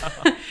 Okay.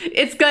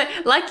 It's good.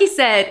 Like you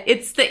said,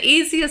 it's the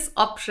easiest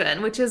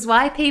option, which is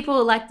why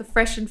people like the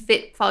Fresh and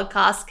Fit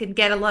podcast can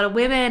get a lot of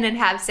women and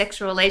have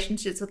sexual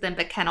relationships with them,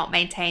 but cannot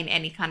maintain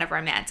any kind of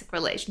romantic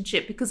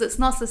relationship because it's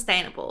not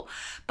sustainable.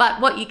 But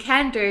what you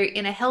can do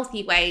in a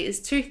healthy way is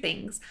two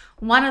things.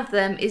 One of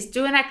them is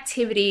do an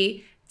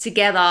activity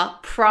together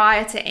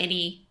prior to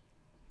any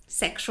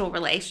sexual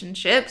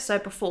relationship, so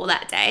before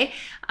that day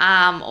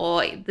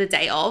or the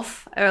day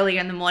of,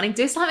 earlier in the morning.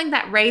 Do something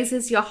that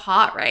raises your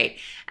heart rate,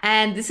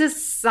 and this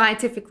is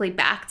scientifically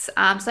backed,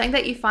 something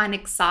that you find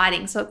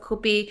exciting. So it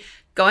could be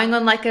going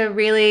on like a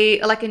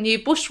new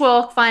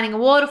bushwalk, finding a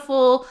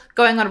waterfall,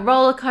 going on a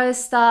roller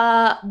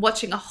coaster,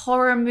 watching a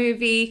horror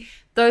movie,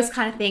 those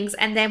kind of things.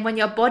 And then when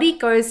your body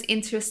goes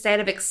into a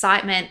state of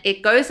excitement,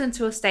 it goes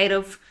into a state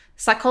of,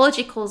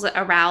 psychology calls it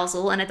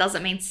arousal, and it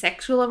doesn't mean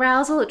sexual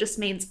arousal. It just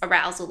means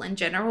arousal in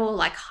general,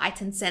 like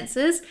heightened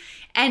senses.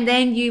 And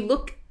then you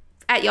look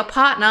at your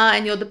partner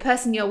and you're the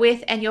person you're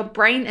with, and your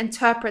brain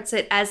interprets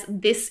it as,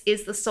 this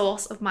is the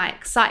source of my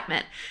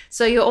excitement.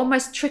 So you're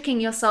almost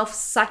tricking yourself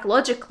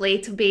psychologically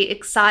to be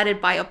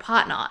excited by your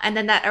partner. And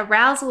then that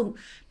arousal,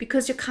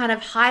 because you're kind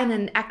of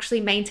heightened,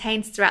 actually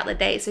maintains throughout the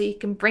day. So you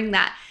can bring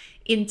that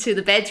into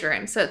the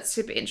bedroom. So it's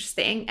super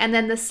interesting. And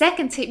then the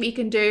second tip you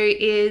can do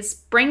is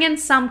bring in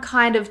some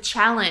kind of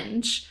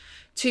challenge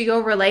to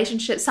your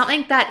relationship,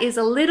 something that is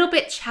a little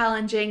bit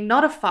challenging,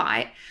 not a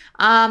fight,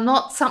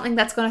 not something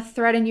that's going to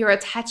threaten your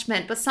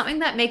attachment, but something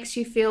that makes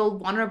you feel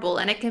vulnerable.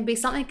 And it can be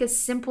something as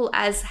simple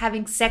as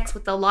having sex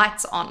with the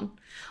lights on,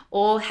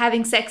 or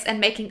having sex and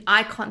making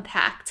eye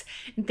contact,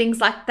 and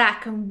things like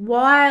that can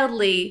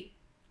wildly,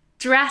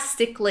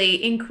 drastically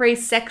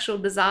increase sexual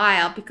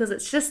desire, because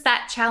it's just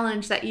that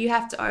challenge that you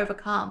have to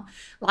overcome.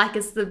 Like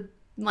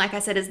I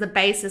said, is the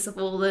basis of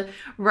all the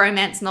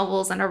romance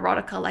novels and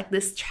erotica, like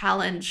this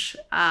challenge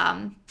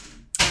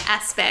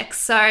aspect.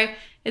 So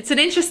it's an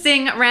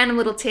interesting random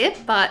little tip,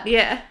 but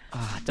yeah.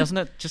 Doesn't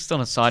it, just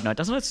on a side note,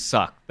 doesn't it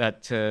suck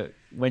that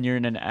when you're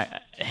in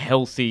a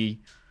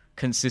healthy,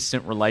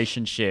 consistent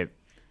relationship,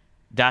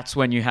 that's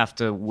when you have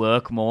to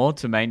work more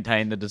to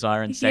maintain the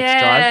desire and sex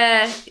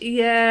drive?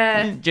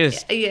 Yeah.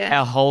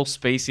 Our whole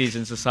species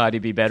and society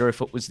be better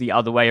if it was the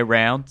other way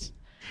around.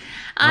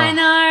 I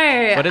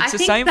know. But it's the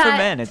same for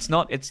men. It's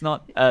not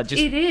just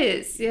it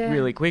is, yeah.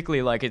 Really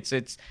quickly. Like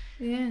it's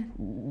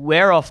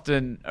we're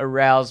often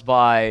aroused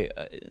by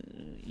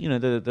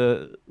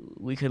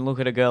we can look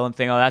at a girl and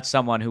think, oh, that's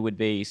someone who would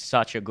be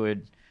such a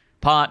good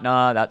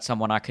partner, that's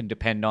someone I can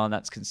depend on,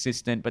 that's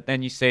consistent. But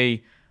then you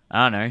see,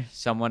 I don't know,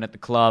 someone at the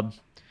club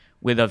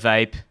with a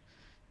vape,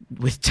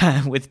 with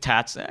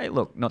tats. Hey,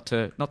 look, not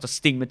to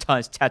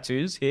stigmatize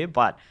tattoos here,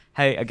 but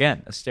hey,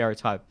 again, a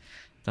stereotype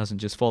doesn't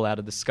just fall out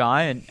of the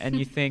sky. And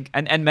you think,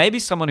 and maybe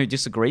someone who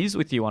disagrees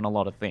with you on a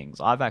lot of things.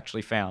 I've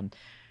actually found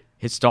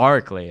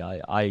historically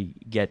I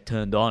get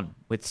turned on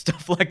with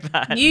stuff like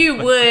that. You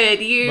would.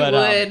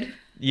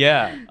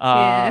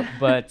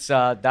 But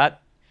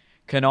that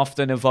can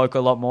often evoke a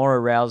lot more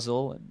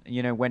arousal.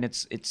 When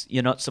it's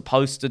you're not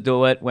supposed to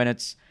do it, when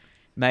it's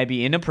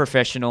maybe in a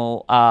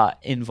professional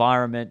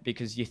environment,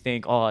 because you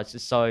think, oh, it's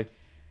just so.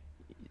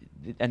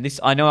 And this,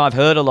 I know I've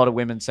heard a lot of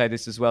women say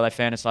this as well. They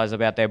fantasize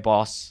about their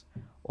boss,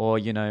 or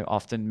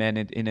often men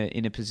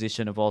in a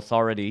position of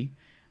authority,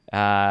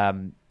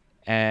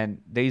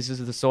 and these are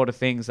the sort of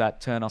things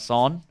that turn us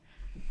on.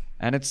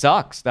 And it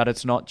sucks that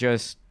it's not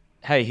just,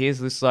 hey, here's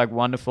this like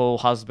wonderful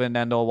husband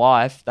and or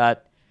wife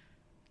that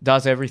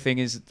does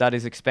everything that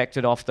is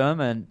expected of them,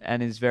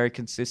 and is very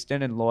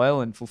consistent and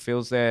loyal and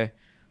fulfills their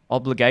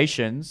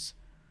obligations.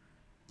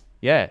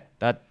 Yeah,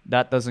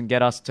 that doesn't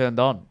get us turned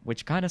on,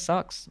 which kind of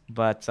sucks.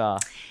 But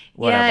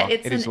whatever,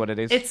 it is what it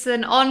is. It's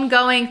an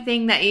ongoing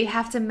thing that you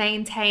have to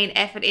maintain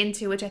effort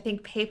into, which I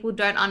think people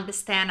don't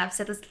understand. I've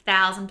said this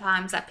 1,000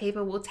 times, that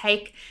people will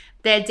take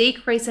their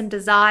decrease in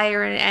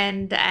desire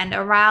and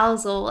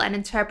arousal and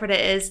interpret it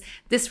as,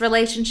 this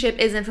relationship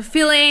isn't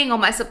fulfilling, or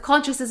my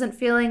subconscious isn't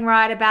feeling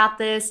right about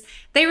this.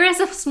 There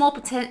is a small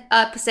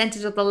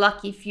percentage of the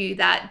lucky few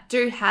that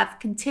do have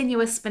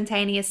continuous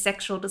spontaneous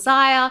sexual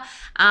desire,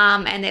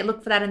 and they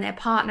look for that in their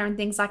partner and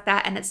things like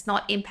that, and it's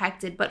not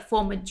impacted. But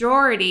for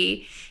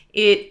majority,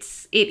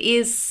 it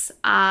is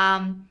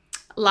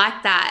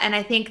like that. And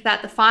I think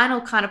that the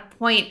final kind of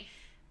point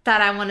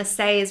that I want to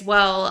say as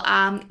well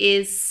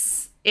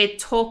is, it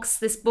talks,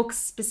 this book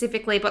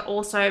specifically, but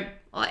also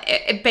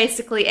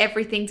basically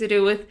everything to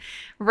do with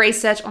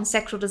research on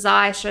sexual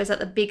desire, shows that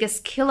the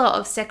biggest killer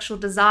of sexual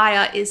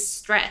desire is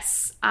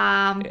stress.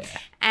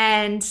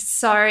 And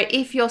so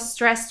if you're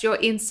stressed, you're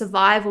in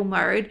survival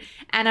mode.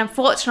 And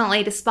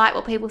unfortunately, despite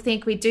what people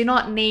think, we do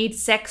not need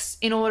sex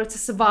in order to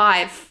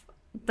survive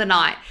the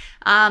night.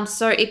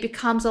 So it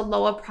becomes a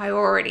lower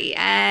priority.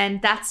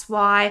 And that's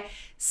why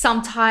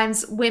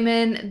sometimes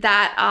women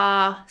that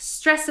are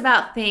stressed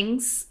about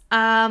things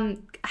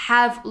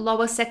have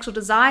lower sexual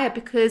desire,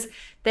 because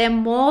they're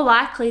more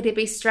likely to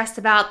be stressed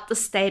about the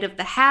state of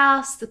the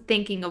house, the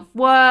thinking of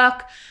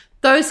work,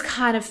 those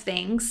kind of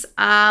things.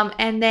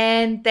 And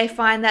then they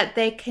find that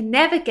they can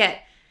never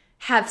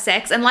have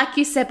sex. And like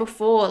you said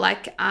before,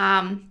 like,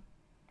 the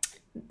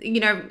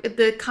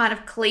kind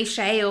of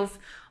cliche of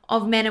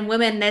men and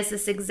women, there's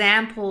this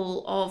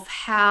example of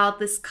how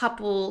this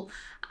couple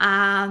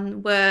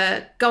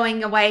were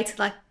going away to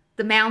like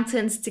the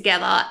mountains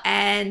together,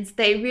 and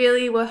they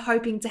really were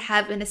hoping to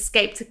have an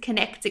escape to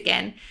connect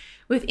again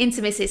with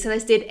intimacy. So they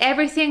did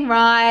everything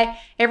right.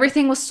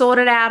 Everything was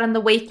sorted out in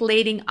the week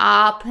leading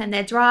up, and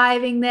they're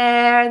driving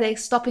there. They're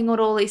stopping at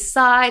all these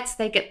sites.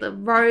 They get the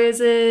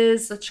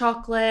roses, the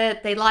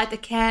chocolate, they light the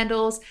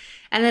candles,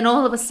 and then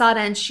all of a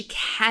sudden she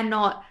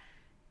cannot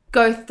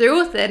go through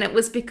with it. And it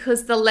was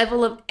because the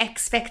level of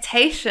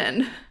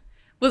expectation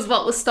was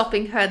what was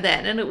stopping her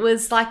then. And it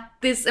was like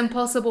this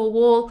impossible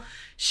wall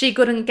she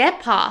couldn't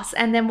get past.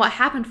 And then what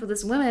happened for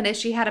this woman is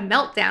she had a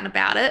meltdown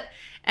about it.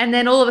 And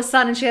then all of a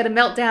sudden she had a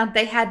meltdown.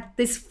 They had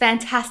this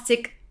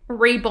fantastic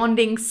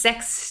rebonding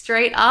sex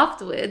straight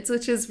afterwards,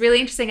 which is really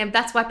interesting. And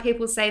that's why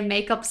people say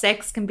makeup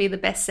sex can be the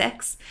best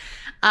sex.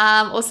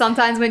 Or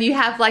sometimes when you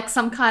have like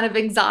some kind of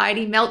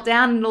anxiety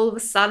meltdown and all of a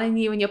sudden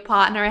you and your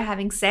partner are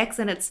having sex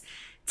and it's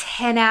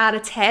 10 out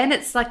of 10,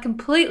 it's like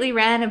completely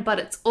random, but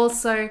it's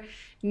also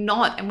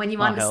not. And when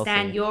you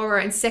understand your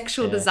own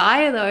sexual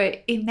desire, though,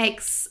 it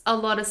makes a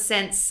lot of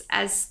sense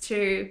as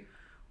to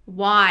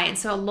why. And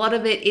so a lot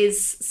of it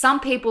is, some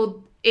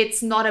people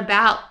it's not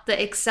about the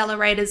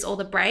accelerators or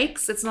the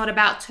brakes. It's not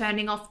about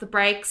turning off the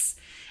brakes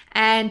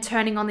and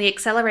turning on the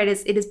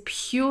accelerators. It is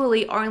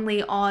purely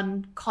only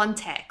on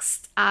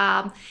context.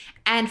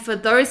 And for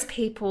those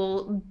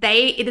people,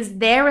 it is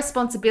their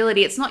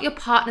responsibility. It's not your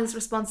partner's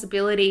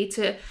responsibility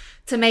to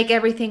make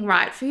everything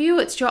right for you.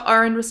 It's your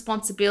own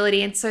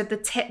responsibility. And so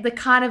the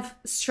kind of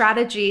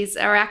strategies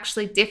are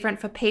actually different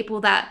for people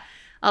that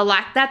are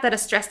like that are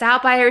stressed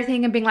out by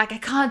everything and being like, I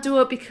can't do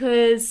it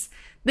because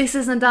this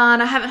isn't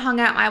done. I haven't hung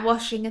out my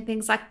washing and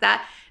things like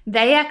that.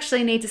 They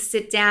actually need to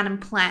sit down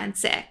and plan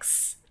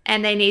sex.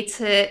 And they need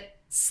to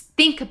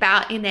think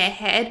about in their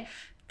head,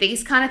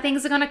 these kind of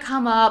things are going to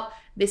come up.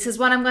 This is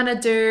what I'm going to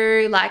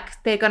do.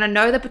 Like, they're going to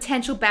know the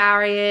potential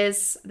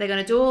barriers. They're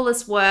going to do all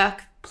this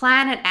work,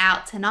 plan it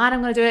out. Tonight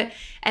I'm going to do it.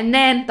 And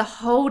then the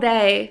whole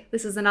day,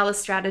 this is another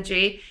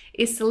strategy,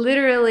 is to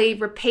literally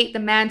repeat the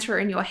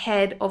mantra in your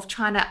head of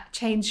trying to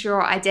change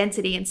your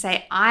identity and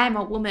say, I am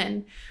a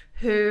woman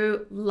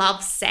who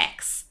loves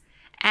sex.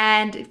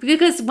 And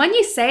because when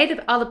you say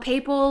to other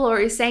people or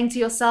you're saying to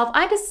yourself,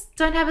 I just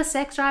don't have a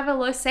sex drive, a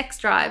low sex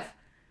drive,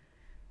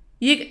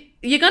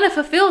 you're going to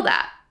fulfill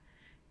that.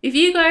 If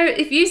you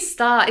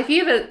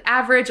have an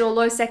average or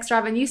low sex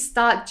drive and you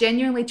start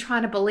genuinely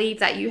trying to believe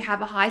that you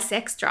have a high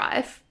sex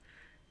drive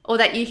or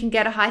that you can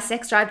get a high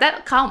sex drive,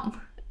 that'll come.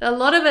 A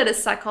lot of it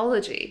is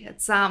psychology.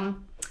 It's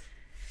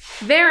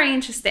very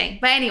interesting.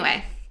 But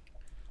anyway,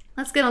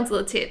 let's get on to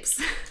the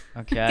tips.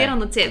 Okay. Get on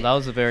the tip. Well, that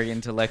was a very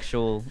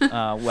intellectual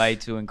way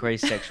to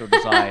increase sexual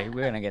desire.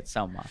 We're gonna get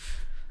some,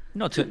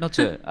 not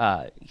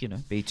to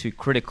be too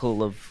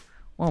critical of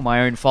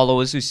my own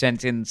followers who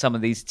sent in some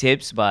of these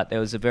tips, but there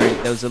was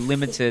a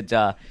limited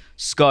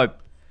scope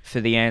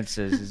for the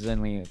answers. There's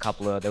only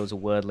there was a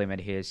word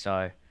limit here,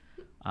 so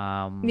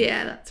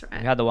yeah, that's right.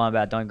 We had the one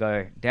about don't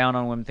go down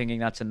on women thinking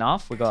that's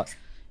enough. We got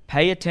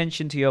pay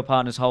attention to your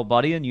partner's whole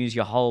body and use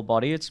your whole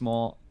body. It's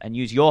more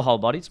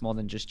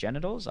than just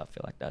genitals. I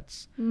feel like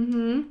that's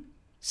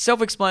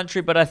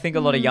self-explanatory, but I think a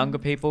lot of younger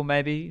people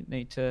maybe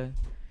need to.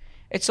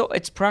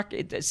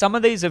 Some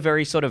of these are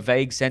very sort of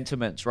vague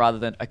sentiments rather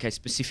than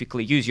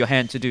specifically use your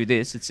hand to do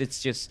this.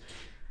 It's just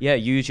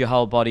use your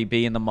whole body,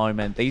 be in the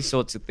moment. These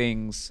sorts of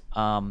things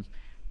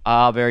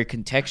are very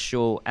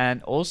contextual,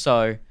 and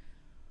also,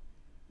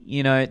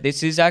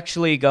 this is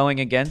actually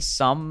going against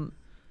some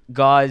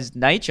guy's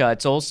nature.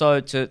 It's also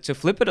to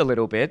flip it a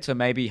little bit, to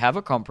maybe have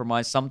a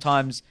compromise.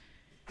 Sometimes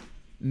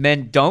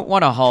men don't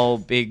want a whole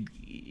big,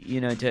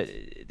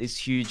 this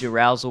huge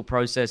arousal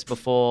process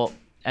before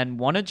and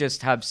want to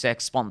just have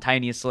sex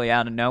spontaneously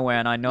out of nowhere.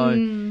 And I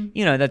know,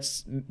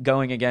 that's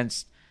going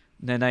against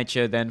the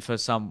nature then for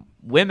some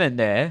women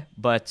there,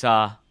 but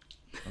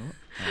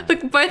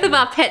look, both of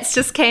our pets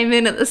just came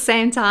in at the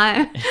same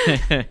time.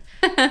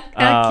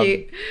 How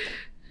cute.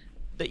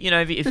 But,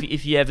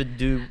 if you ever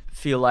do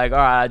feel like, all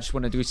right, I just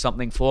want to do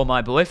something for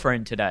my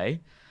boyfriend today,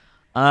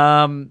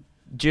 probably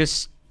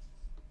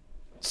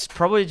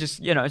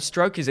just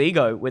stroke his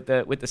ego with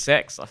the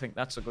sex. I think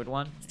that's a good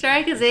one.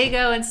 Stroke his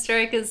ego and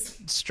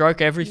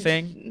stroke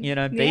everything.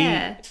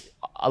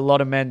 A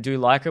lot of men do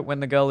like it when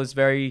the girl is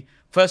very,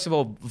 first of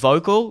all,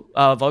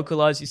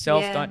 vocalize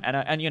yourself. Yeah.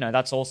 And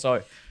that's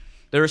also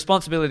the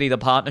responsibility of the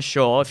partner.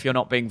 Sure, if you're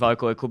not being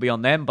vocal, it could be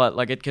on them, but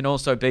like it can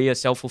also be a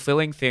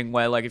self-fulfilling thing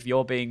where like if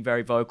you're being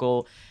very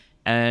vocal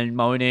and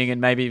moaning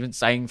and maybe even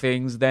saying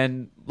things,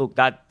 then look,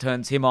 that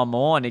turns him on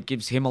more and it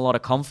gives him a lot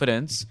of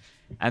confidence.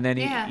 And then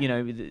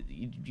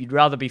you'd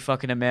rather be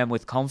fucking a man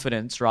with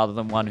confidence rather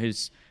than one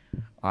who's,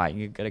 all right,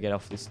 you got to get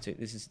off this too.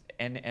 This is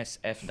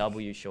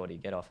NSFW, shorty,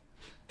 get off.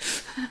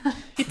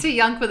 You're too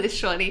young for this,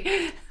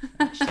 shorty.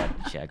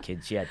 She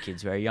had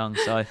kids very young,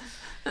 so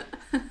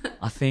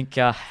I think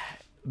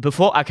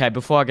before I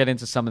get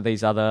into some of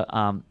these other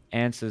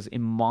answers,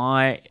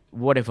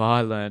 what have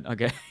I learned?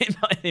 Okay,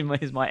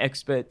 here's my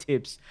expert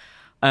tips.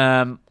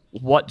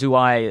 What do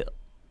I?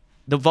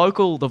 The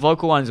vocal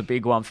one's a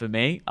big one for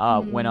me.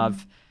 When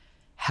I've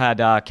had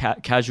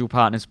casual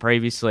partners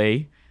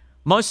previously,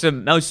 most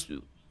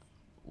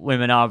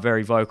women are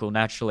very vocal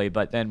naturally,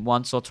 but then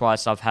once or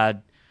twice I've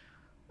had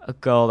a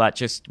girl that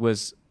just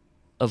was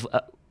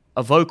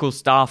a vocal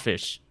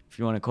starfish, if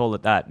you want to call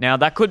it that. Now,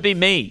 that could be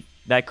me.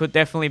 That could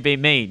definitely be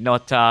me,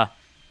 not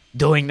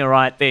doing the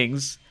right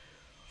things.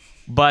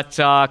 But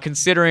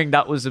considering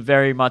that was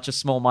very much a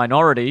small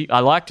minority, I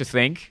like to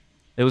think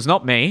it was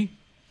not me.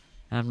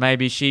 And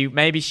maybe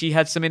she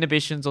had some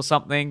inhibitions or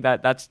something.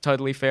 That's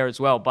totally fair as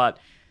well. But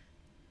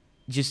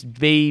just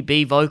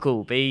be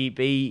vocal.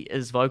 Be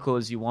as vocal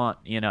as you want,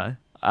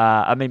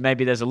 I mean,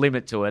 maybe there's a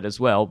limit to it as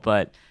well,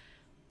 but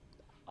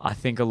I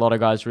think a lot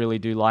of guys really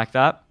do like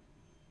that.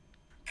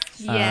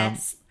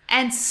 Yes.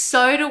 And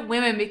so do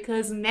women,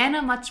 because men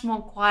are much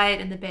more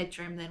quiet in the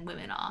bedroom than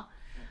women are.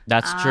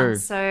 That's true.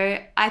 So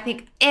I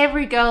think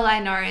every girl I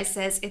know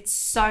says it's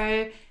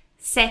so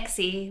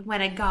sexy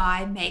when a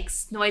guy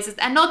makes noises,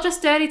 and not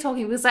just dirty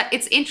talking, because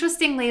it's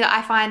interestingly,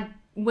 I find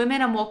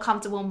women are more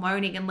comfortable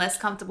moaning and less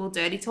comfortable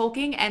dirty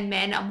talking, and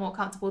men are more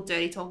comfortable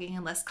dirty talking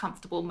and less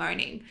comfortable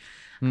moaning.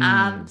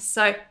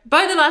 So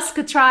both of us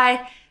could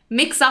try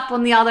mix up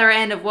on the other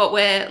end of what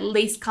we're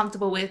least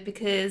comfortable with,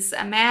 because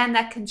a man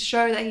that can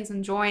show that he's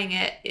enjoying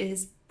it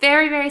is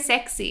very, very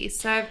sexy.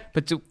 So,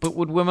 but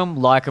would women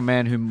like a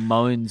man who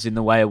moans in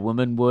the way a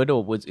woman would,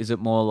 or is it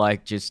more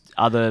like just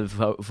other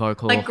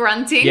vocal, like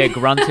grunting? Yeah,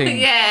 grunting.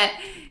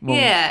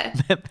 yeah.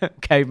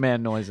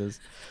 Caveman noises.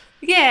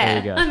 Yeah, There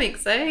you go. I think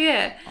so.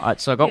 Yeah. All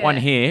right, so I got one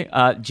here.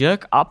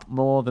 Jerk up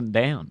more than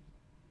down.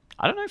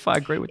 I don't know if I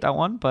agree with that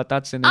one, but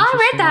that's an interesting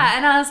I read that one.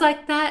 and I was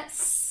like,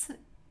 that's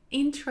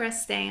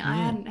interesting. I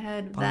hadn't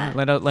heard of that.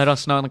 Let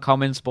us know in the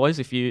comments, boys,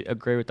 if you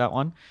agree with that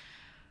one.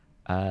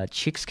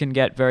 Chicks can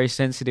get very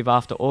sensitive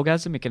after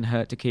orgasm. It can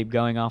hurt to keep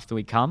going after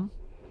we come.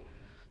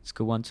 It's a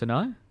good one to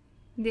know.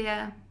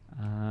 Yeah.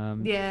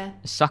 Yeah.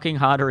 Sucking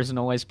harder isn't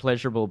always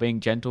pleasurable. Being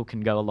gentle can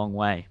go a long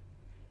way.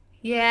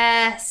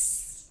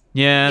 Yes.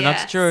 Yeah, Yes.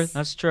 that's true.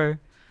 That's true.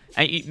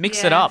 And you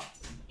mix it Yeah. up,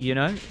 you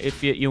know,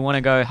 if you want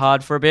to go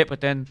hard for a bit,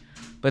 but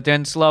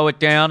then slow it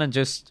down and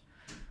just,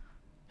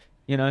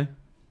 you know,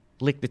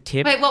 lick the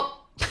tip. Wait, what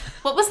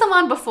was the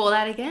one before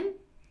that again?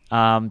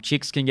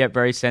 Chicks can get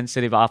very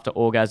sensitive after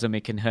orgasm.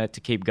 It can hurt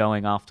to keep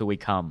going after we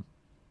come.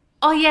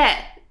 Oh,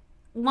 yeah.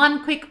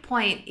 One quick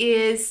point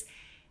is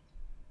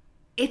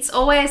it's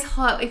always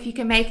hot if you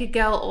can make a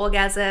girl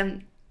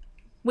orgasm.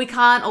 We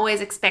can't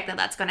always expect that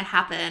that's going to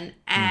happen.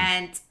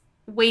 And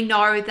we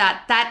know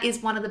that that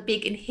is one of the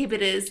big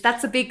inhibitors.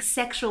 That's a big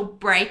sexual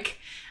break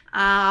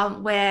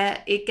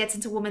where it gets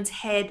into a woman's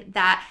head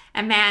that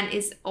a man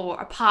is, or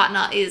a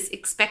partner is,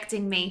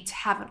 expecting me to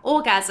have an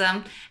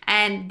orgasm,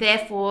 and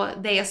therefore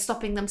they are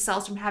stopping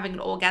themselves from having an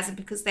orgasm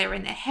because they're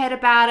in their head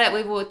about it.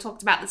 We've all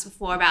talked about this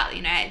before about,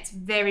 you know, it's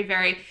very,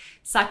 very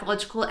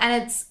psychological,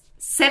 and it's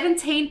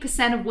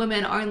 17% of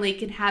women only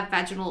can have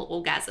vaginal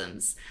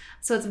orgasms.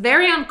 So it's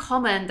very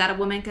uncommon that a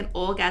woman can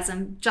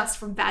orgasm just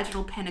from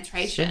vaginal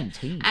penetration.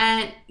 17.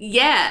 And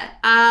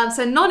yeah,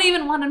 so not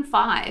even 1 in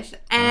 5.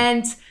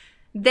 And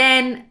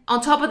then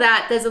on top of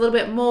that, there's a little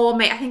bit more.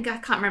 I think, I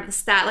can't remember the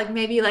stat, like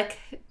maybe like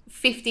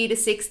 50 to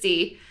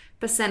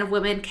 60% of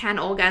women can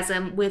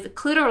orgasm with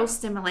clitoral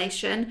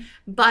stimulation,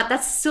 but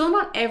that's still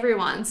not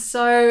everyone.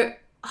 So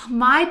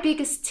my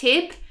biggest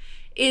tip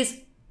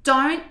is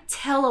don't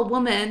tell a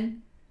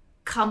woman,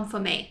 come for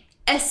me,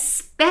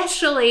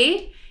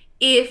 especially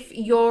if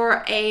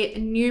you're a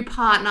new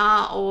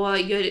partner or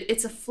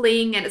it's a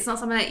fling and it's not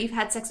something that you've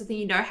had sex with and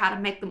you know how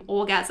to make them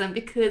orgasm,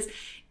 because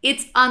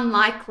it's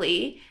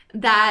unlikely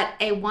that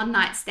a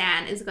one-night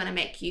stand is going to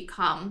make you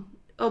come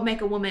or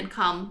make a woman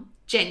come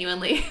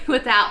genuinely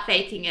without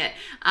faking it,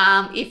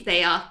 if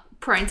they are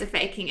prone to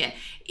faking it.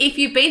 If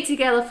you've been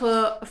together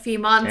for a few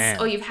months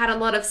or you've had a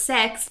lot of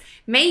sex,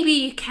 maybe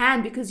you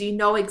can because you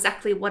know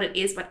exactly what it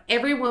is, but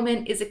every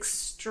woman is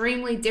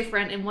extremely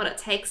different in what it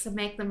takes to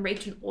make them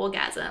reach an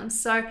orgasm.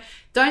 So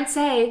don't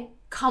say,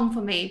 come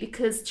for me,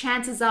 because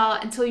chances are,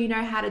 until you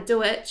know how to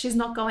do it, she's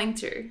not going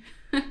to.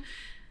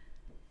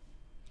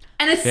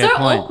 And it's Fair so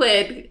point.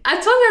 awkward.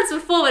 I've talked about this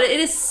before, but it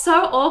is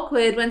so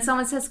awkward when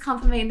someone says, come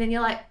for me, and then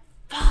you're like,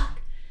 fuck,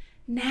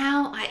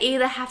 now I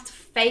either have to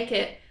fake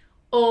it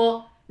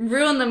or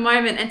ruin the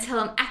moment and tell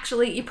them,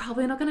 actually, you're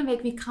probably not going to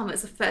make me come.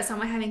 It's the first time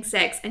we're having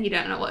sex and you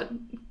don't know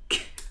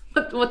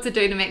what to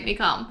do to make me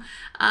come.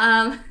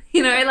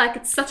 You know, like,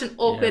 it's such an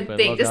awkward but a lot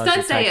thing. of Just guys don't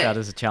will say take that it.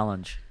 as a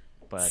challenge.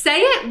 But Say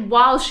it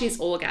while she's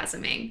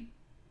orgasming.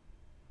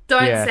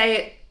 Don't Yeah. say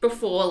it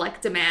before,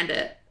 like, demand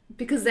it.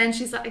 Because then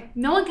she's like,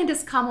 no one can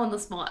just come on the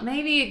spot.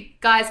 Maybe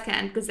guys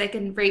can, because they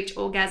can reach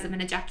orgasm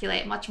and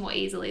ejaculate much more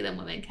easily than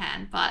women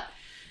can. But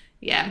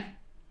yeah,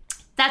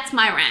 that's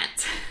my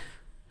rant.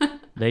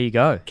 there you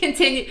go.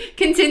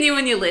 Continue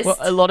on your list. Well,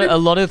 a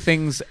lot of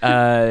things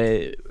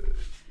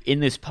in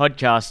this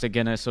podcast are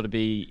going to sort of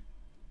be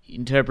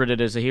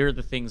interpreted as, here are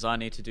the things I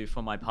need to do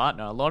for my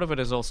partner. A lot of it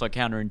is also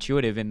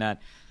counterintuitive in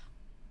that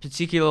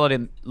particularly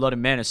a lot of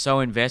men are so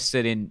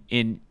invested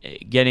in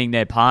getting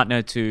their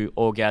partner to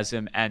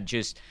orgasm and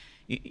just,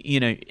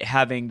 you know,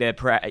 having their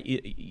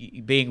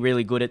being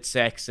really good at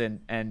sex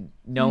and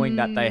knowing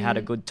that they had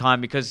a good time,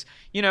 because,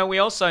 you know, we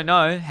also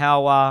know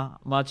how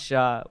much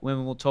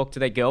women will talk to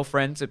their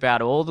girlfriends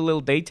about all the little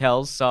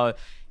details. So,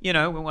 you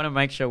know, we want to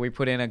make sure we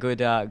put in a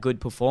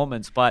good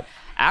performance. But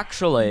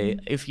actually,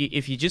 if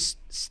you just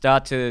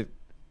start to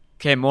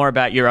care more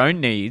about your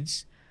own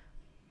needs,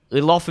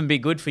 it'll often be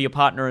good for your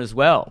partner as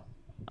well.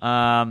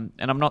 And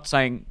I'm not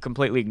saying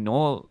completely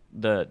ignore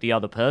the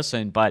other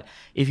person, but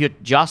if you're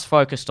just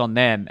focused on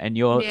them and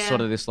you're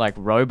sort of this like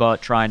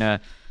robot trying to,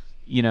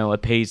 you know,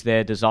 appease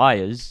their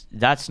desires,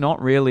 that's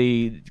not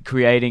really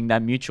creating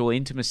that mutual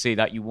intimacy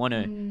that you want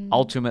to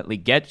ultimately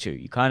get to.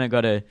 You kind of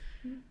got to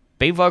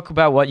be vocal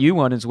about what you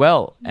want as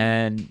well.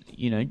 And,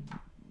 you know,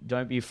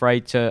 don't be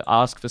afraid to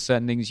ask for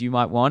certain things you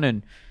might want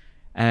and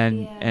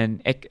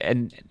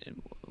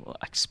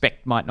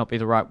expect might not be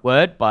the right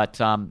word, but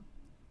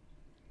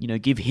you know,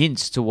 give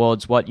hints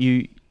towards what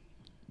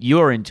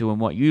you're into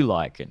and what you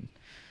like. And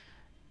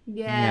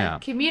Yeah.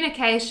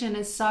 Communication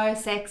is so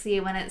sexy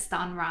when it's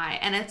done right.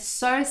 And it's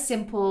so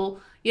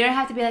simple. You don't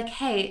have to be like,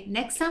 hey,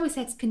 next time we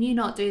sex, can you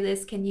not do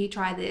this? Can you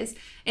try this?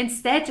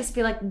 Instead, just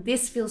be like,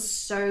 this feels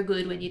so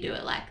good when you do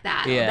it like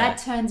that. Yeah. Or, that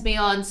turns me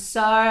on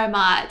so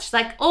much.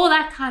 Like, all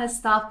that kind of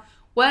stuff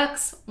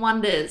works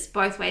wonders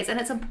both ways. And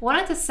it's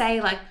important to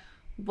say, like,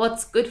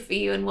 what's good for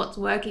you and what's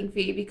working for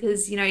you,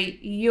 because, you know,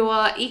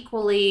 you're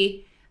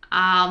equally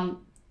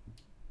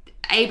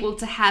able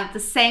to have the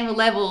same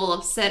level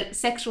of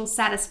sexual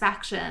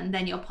satisfaction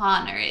than your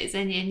partner is,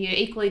 and you're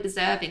equally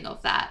deserving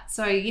of that.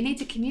 So you need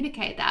to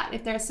communicate that.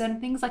 If there are certain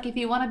things, like if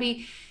you want to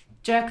be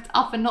jerked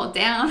up and not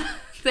down,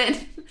 then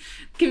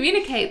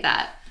communicate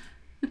that.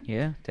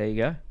 Yeah, there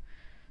you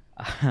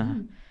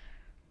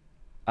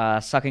go.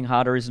 Sucking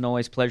harder isn't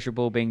always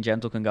pleasurable. Being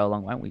gentle can go a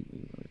long way. We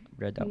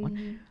read that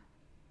one.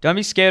 Don't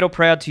be scared or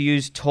proud to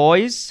use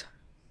toys.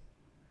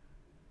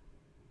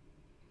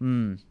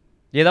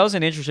 Yeah, that was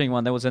an interesting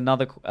one. There was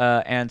another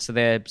answer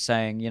there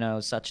saying, you know,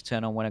 it's such a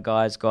turn on when a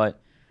guy's got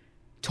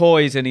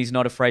toys and he's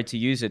not afraid to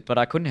use it. But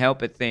I couldn't help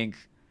but think,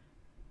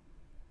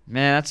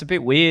 man, that's a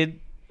bit weird.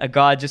 A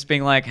guy just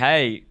being like,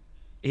 hey,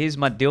 here's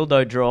my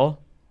dildo drawer.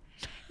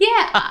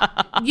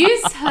 Yeah,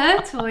 use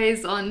her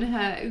toys on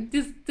her.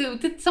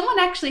 Did someone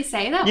actually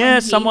say that? Yeah,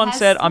 someone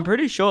said, I'm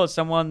pretty sure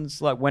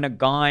someone's like, when a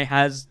guy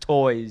has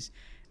toys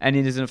and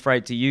he isn't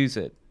afraid to use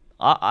it.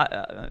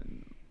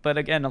 But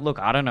again, look,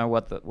 I don't know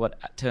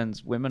what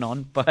turns women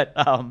on, but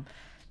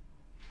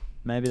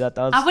maybe that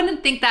does. I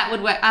wouldn't think that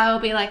would work. I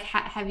will be like,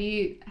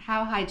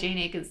 how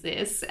hygienic is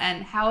this?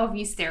 And how have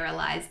you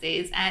sterilized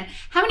these? And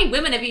how many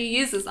women have you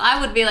used this? I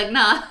would be like,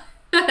 nah,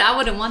 I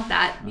wouldn't want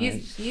that.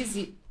 Use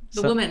the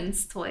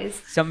women's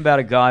toys. Something about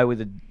a guy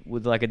with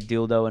like a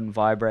dildo and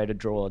vibrator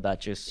drawer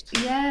that just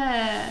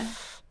it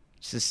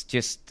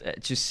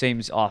just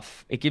seems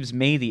off. It gives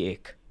me the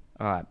ick.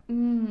 All right.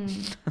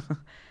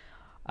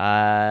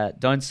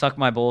 Don't suck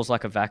my balls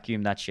like a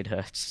vacuum. That shit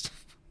hurts.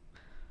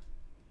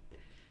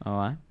 All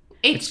right.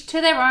 Each to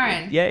their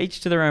own. Yeah, each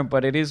to their own.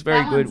 But it is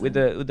very good with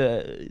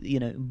the you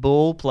know,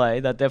 ball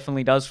play. That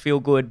definitely does feel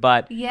good.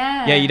 But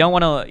yeah, you don't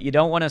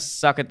want to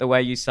suck it the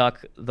way you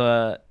suck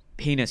the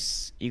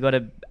penis. You got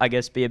to, I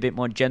guess, be a bit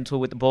more gentle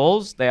with the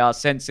balls. They are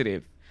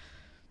sensitive.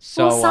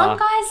 So well, some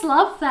guys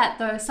love that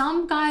though.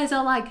 Some guys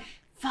are like,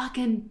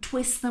 fucking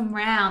twist them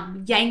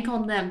round, yank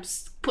on them,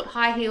 put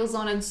high heels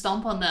on and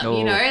stomp on them.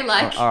 You know,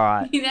 like, all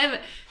right.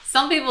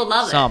 Some people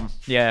love it.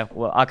 Yeah.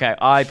 Well, okay.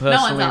 I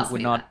personally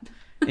would not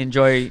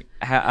enjoy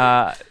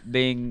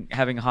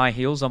having high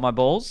heels on my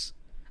balls.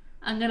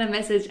 I'm gonna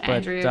message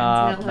Andrew and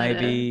tell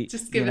maybe her to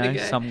just give it a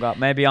go. Some guy,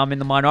 maybe I'm in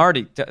the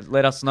minority.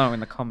 Let us know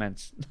in the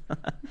comments.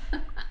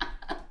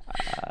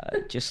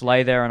 Just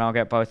lay there and I'll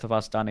get both of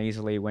us done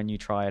easily. When you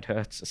try, it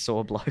hurts. A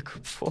sore bloke.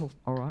 All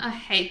right. I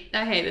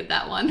hated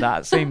that one.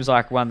 That seems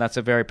like one that's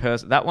a very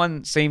person. That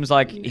one seems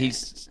like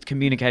he's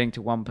communicating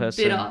to one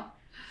person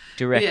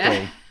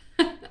directly.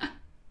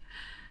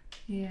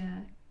 Yeah.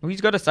 Well,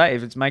 he's got to say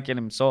if it's making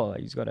him sore.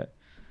 He's got to.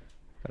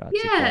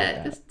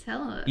 Just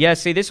tell her. Yeah,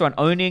 see this one.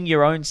 Owning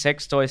your own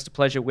sex toys to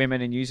pleasure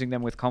women and using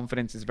them with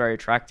confidence is very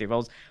attractive. I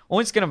was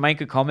always going to make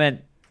a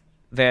comment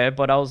there,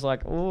 but I was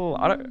like, oh,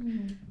 I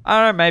don't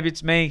know, maybe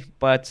it's me,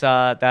 but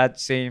that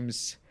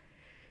seems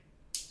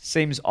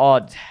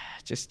odd.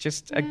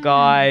 Just a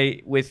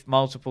guy with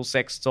multiple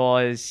sex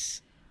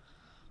toys.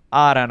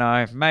 I don't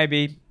know.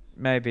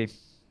 Maybe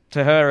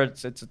to her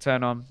it's a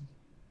turn on.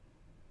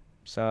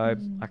 So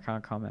I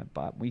can't comment,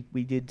 but we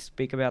did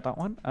speak about that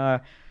one.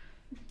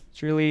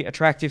 It's really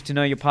attractive to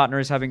know your partner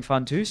is having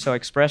fun too, so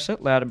express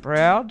it loud and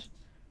proud.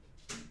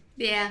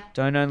 Yeah.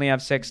 Don't only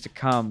have sex to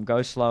come.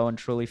 Go slow and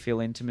truly feel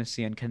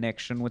intimacy and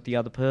connection with the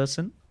other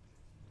person.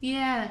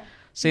 Yeah.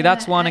 See,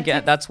 that's one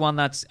again. That's one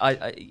that's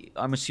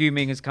I'm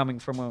assuming is coming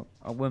from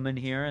a woman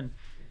here, and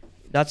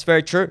that's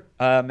very true.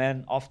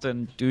 Men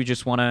often do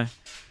just want to.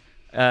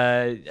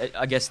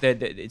 I guess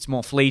that it's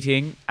more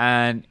fleeting,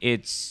 and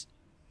it's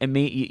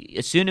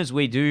as soon as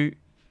we do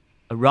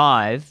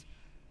arrive,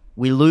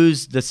 we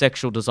lose the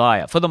sexual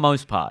desire for the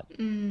most part,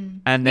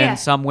 and then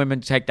some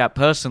women take that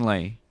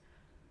personally.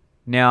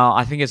 Now,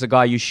 I think as a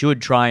guy, you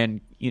should try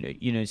and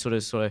sort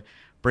of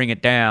bring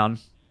it down.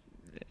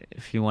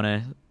 If you want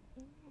to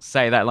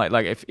say that,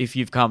 like if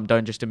you've come,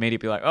 don't just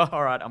immediately be like, oh,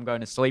 all right, I'm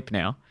going to sleep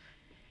now.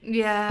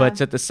 Yeah.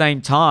 But at the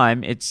same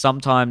time, it's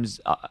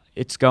sometimes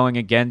it's going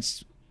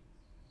against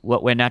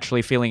what we're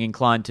naturally feeling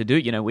inclined to do.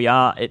 You know,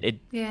 it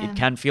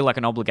can feel like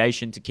an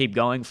obligation to keep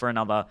going for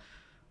another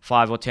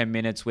 5 or 10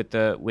 minutes with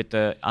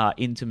the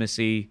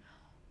intimacy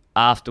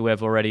after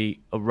we've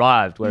already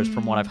arrived. Whereas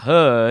from what I've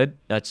heard,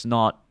 that's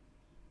not.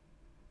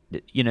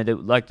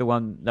 Like the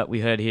one that we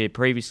heard here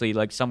previously,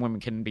 like some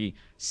women can be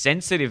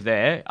sensitive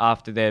there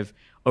after they've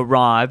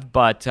arrived,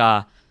 but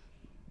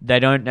they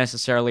don't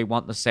necessarily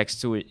want the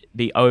sex to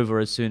be over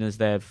as soon as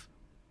they've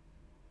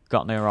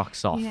gotten their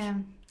rocks off. Yeah.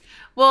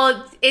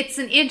 Well, it's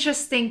an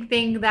interesting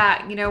thing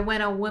that,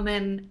 when a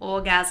woman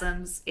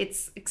orgasms,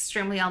 it's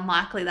extremely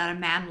unlikely that a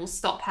man will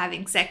stop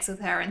having sex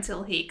with her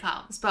until he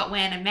comes. But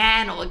when a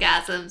man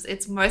orgasms,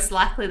 it's most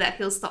likely that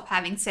he'll stop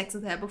having sex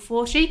with her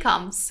before she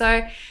comes.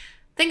 So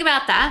think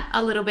about that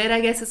a little bit.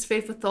 I guess it's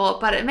food for thought,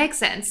 but it makes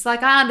sense.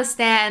 Like, I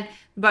understand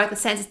both the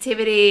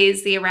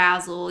sensitivities, the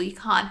arousal, you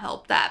can't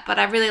help that. But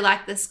I really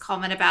like this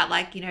comment about,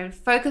 like,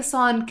 focus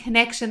on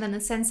connection and the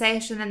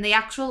sensation and the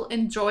actual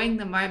enjoying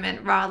the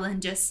moment rather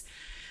than just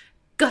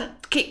gotta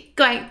keep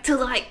going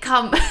till I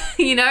come,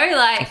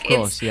 like, Of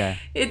course, yeah.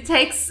 it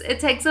takes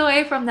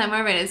away from that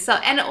moment.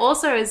 And it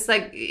also is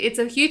like, it's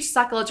a huge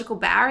psychological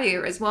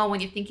barrier as well when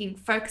you're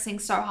focusing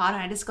so hard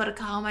on I just gotta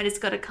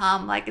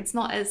come, like, it's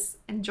not as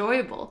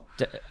enjoyable.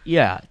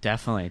 Yeah,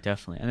 definitely.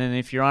 And then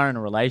if you are in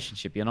a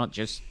relationship, you're not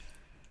just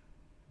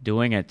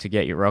doing it to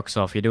get your rocks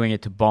off, you're doing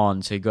it to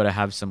bond, so you've got to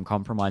have some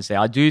compromise there.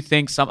 I do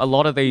think a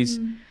lot of these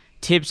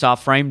tips are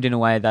framed in a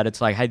way that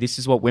it's like, hey, this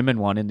is what women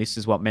want and this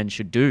is what men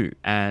should do.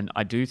 And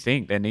I do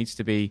think there needs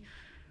to be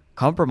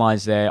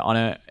compromise there on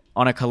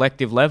a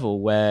collective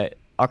level where,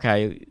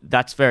 okay,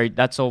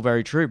 that's all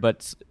very true,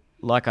 but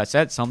like I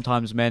said,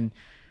 sometimes men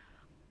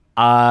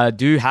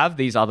do have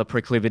these other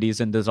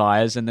proclivities and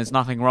desires, and there's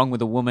nothing wrong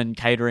with a woman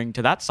catering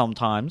to that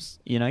sometimes.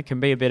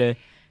 Can be a bit of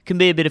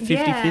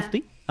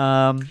 50-50.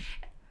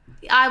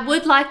 I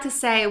would like to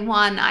say,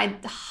 one, I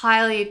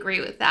highly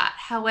agree with that.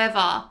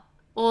 However,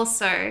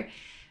 also,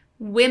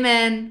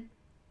 women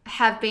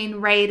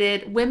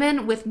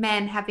with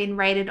men have been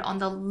rated on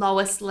the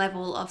lowest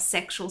level of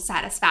sexual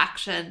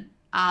satisfaction.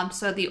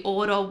 So the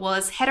order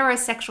was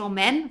heterosexual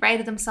men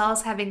rated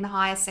themselves having the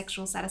highest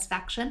sexual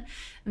satisfaction.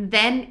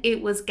 Then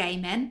it was gay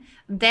men.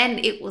 Then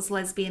it was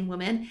lesbian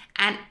women.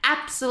 And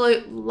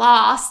absolute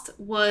last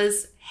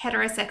was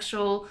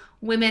heterosexual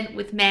women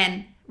with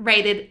men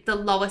rated the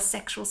lowest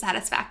sexual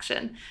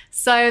satisfaction.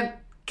 So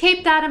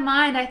keep that in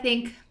mind. I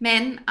think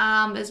men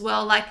as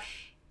well, like,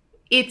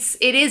 it's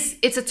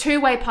a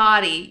two-way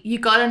party. You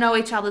got to know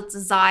each other's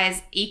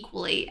desires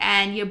equally,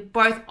 and you're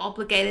both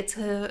obligated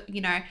to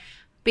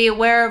be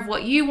aware of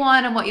what you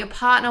want and what your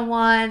partner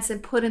wants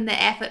and put in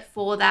the effort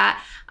for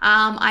that.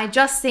 I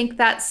just think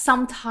that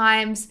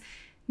sometimes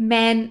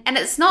men, and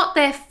it's not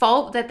their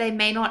fault that they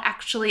may not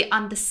actually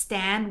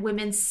understand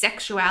women's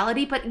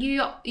sexuality, but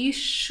you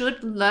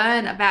should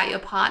learn about your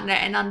partner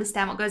and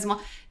understand what goes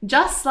on.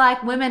 Just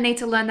like women need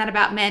to learn that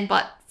about men,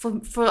 but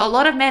for a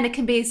lot of men, it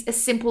can be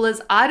as simple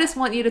as, I just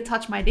want you to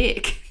touch my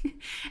dick.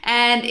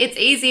 And it's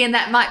easy, and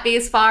that might be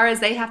as far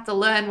as they have to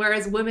learn,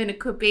 whereas women, it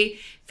could be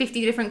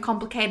 50 different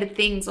complicated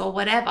things or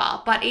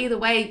whatever. But either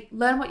way,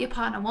 learn what your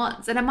partner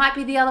wants. And it might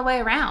be the other way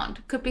around.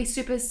 It could be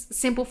super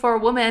simple for a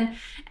woman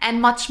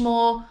and much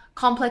more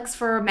complex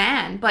for a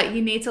man, but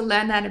you need to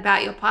learn that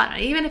about your partner.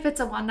 Even if it's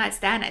a one-night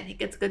stand, I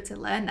think it's good to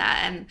learn that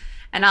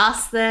and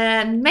ask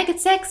them, make it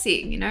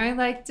sexy,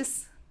 like,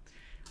 just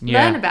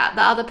learn about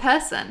the other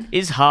person.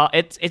 It's hard.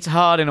 It's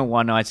hard in a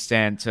one-night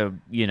stand to,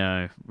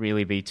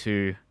 really be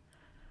too...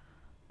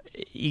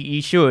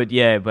 You should,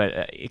 yeah, but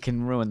it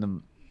can ruin the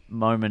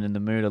moment and the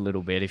mood a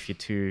little bit if you're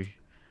too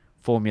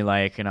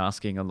formulaic and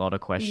asking a lot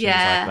of questions like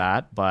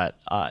that. But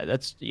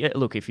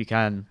look, if you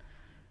can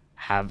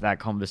have that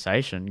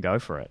conversation, go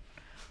for it.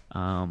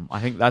 I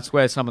think that's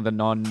where some of the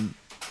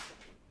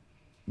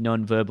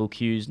non-verbal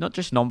cues, not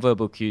just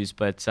non-verbal cues,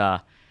 but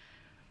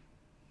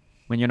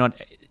when you're not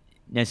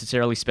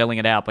necessarily spelling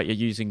it out, but you're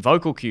using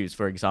vocal cues,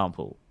 for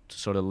example, to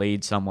sort of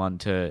lead someone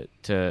to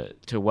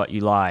what you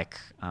like.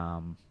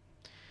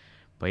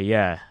 But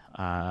yeah,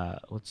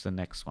 what's the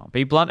next one?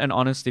 Be blunt and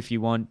honest if you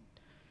want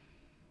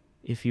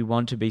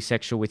to be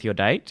sexual with your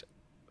date,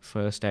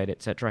 first date,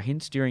 etc.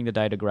 Hints during the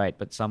date are great,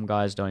 but some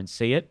guys don't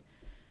see it.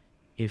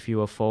 If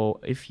you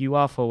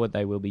are forward,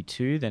 they will be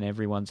too. Then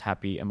everyone's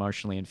happy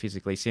emotionally and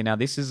physically. See, now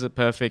this is a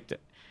perfect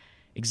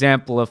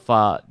example of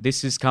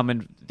this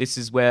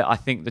is where I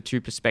think the two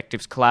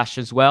perspectives clash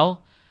as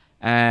well.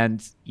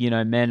 And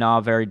men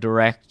are very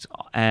direct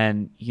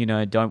and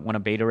don't want to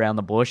beat around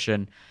the bush.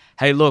 And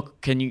hey, look,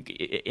 can you,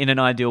 in an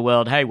ideal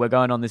world, hey, we're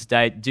going on this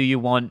date. Do you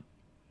want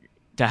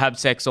to have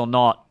sex or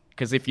not?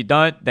 Because if you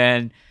don't,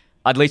 then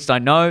at least I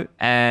know,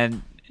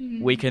 and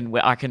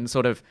I can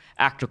sort of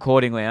act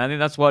accordingly. And I think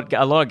that's what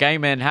a lot of gay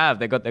men have.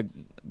 They got the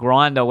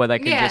grinder where they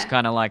can just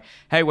kind of like,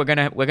 hey, we're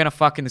gonna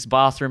fuck in this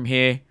bathroom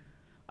here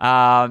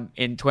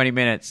in 20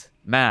 minutes.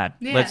 Mad.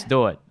 Yeah. Let's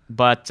do it.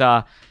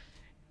 But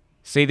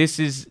see, this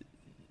is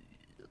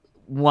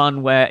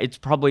one where it's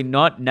probably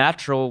not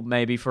natural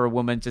maybe for a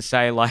woman to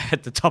say, like,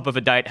 at the top of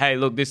a date, hey,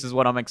 look, this is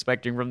what I'm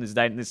expecting from this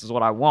date and this is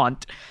what I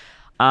want.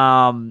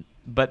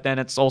 But then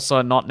it's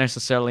also not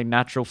necessarily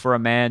natural for a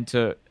man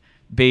to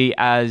be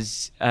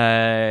as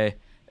sort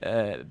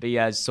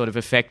of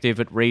effective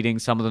at reading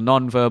some of the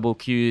non-verbal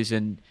cues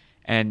and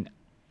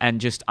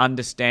just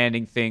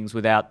understanding things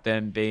without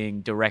them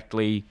being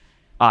directly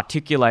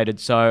articulated.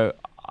 So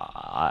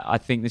I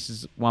think this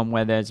is one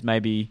where there's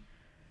maybe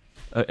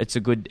it's a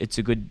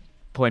good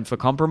point for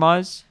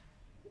compromise.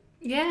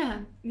 Yeah.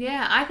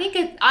 I think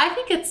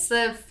it's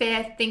a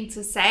fair thing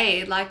to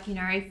say, like,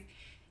 if,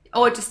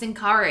 or just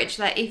encourage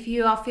that if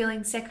you are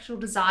feeling sexual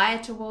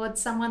desire towards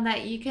someone,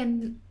 that you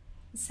can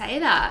say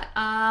that.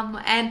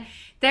 And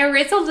there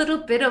is a little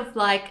bit of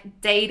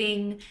like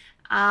dating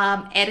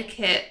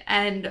etiquette,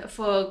 and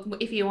for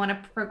if you want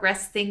to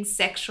progress things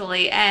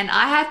sexually. And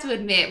I have to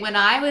admit, when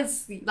I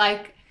was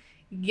like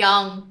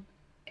young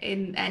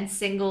and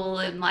single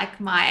in like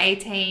my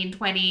 18,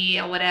 20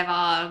 or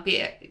whatever,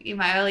 be in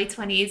my early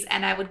 20s,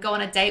 and I would go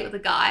on a date with a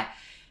guy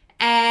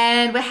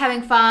and we're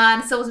having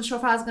fun, still wasn't sure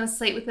if I was going to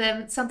sleep with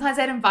them. Sometimes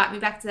they'd invite me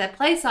back to their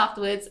place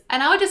afterwards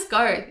and I would just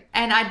go,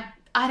 and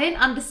I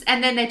didn't understand,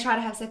 and then they'd try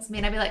to have sex with me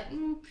and I'd be like,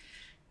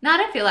 no, I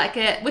don't feel like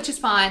it, which is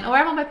fine, or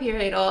I'm on my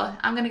period, or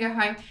I'm going to go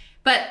home.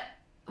 But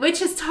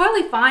which is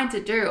totally fine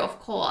to do, of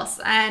course.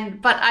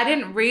 But I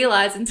didn't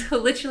realize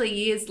until literally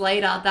years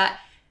later that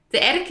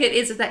the etiquette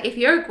is that if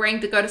you're agreeing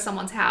to go to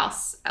someone's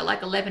house at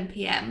like 11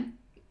 p.m.,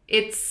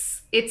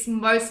 it's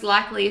most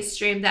likely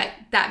assumed that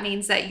that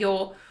means that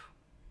you're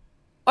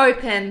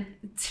open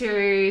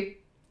to,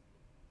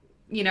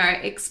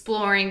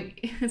 exploring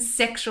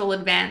sexual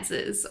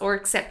advances or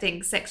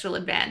accepting sexual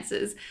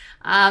advances.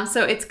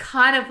 So it's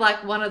kind of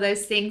like one of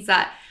those things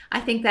that I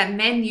think that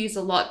men use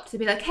a lot, to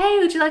be like, hey,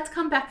 would you like to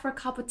come back for a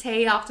cup of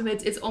tea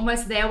afterwards? It's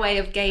almost their way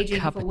of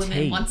gauging if a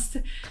woman wants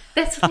to.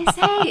 That's what they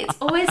say. It's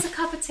always a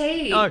cup of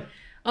tea. No.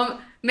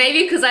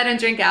 Maybe because I don't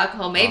drink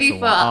alcohol. Maybe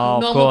for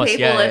of normal course.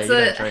 people, Yeah,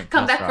 it's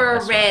come That's back for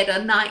right, a red,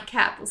 a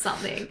nightcap or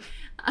something.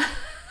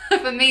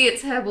 For me,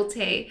 it's herbal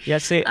tea. Yeah,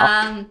 see,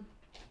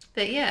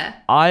 But yeah.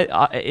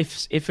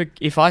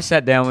 if I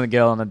sat down with a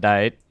girl on a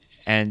date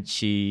and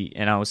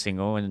I was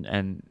single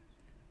and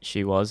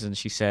she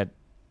said,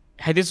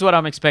 hey, this is what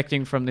I'm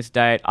expecting from this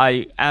date.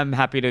 I am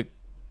happy to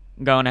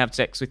go and have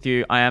sex with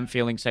you. I am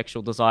feeling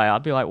sexual desire.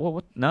 I'd be like, well,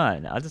 what? No,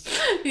 I just,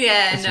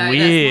 it's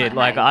weird.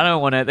 Like, I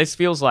don't want to, this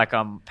feels like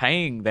I'm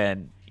paying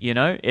then,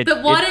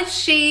 But what if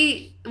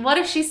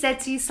she said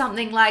to you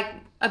something like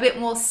a bit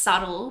more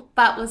subtle,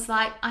 but was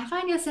like, I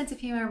find your sense of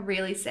humor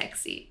really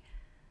sexy.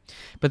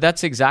 But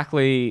that's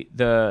exactly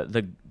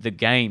the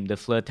game, the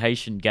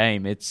flirtation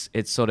game. It's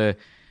sort of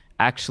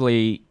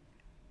actually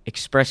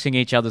expressing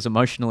each other's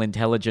emotional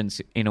intelligence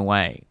in a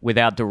way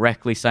without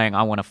directly saying,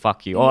 I want to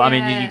fuck you. Or, I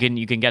mean,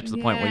 you can get to the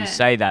point where you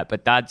say that,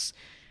 but that's,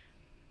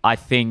 I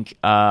think,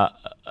 a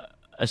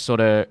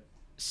sort of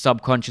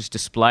subconscious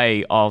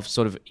display of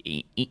sort of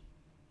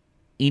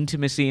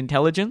intimacy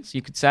intelligence,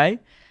 you could say.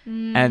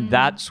 And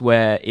that's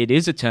where it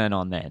is a turn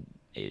on then.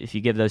 If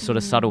you give those sort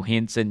of subtle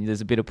hints and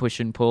there's a bit of push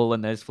and pull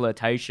and there's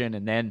flirtation,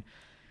 and then,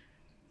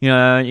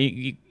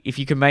 if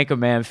you can make a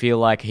man feel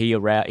like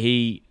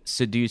he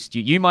seduced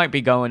you, you might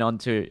be going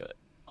onto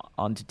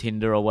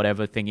Tinder or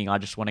whatever thinking, I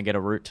just want to get a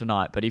root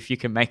tonight. But if you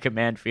can make a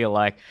man feel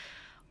like,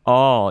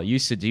 oh, you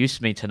seduced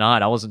me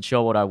tonight, I wasn't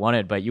sure what I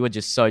wanted, but you were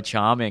just so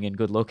charming and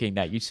good looking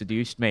that you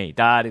seduced me,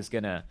 that is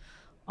going to,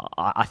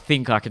 I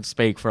think I can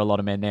speak for a lot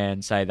of men there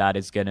and say that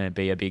is going to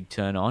be a big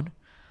turn on.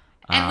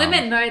 And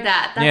women know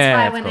that. That's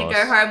why when they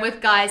go home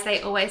with guys, they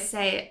always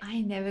say,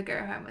 I never go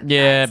home with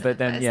guys. But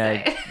then,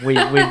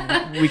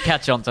 we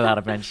catch on to that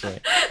eventually.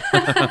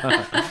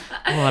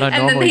 I don't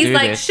and then he's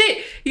like, this.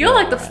 Shit, you're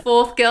like the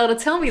fourth girl to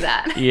tell me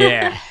that.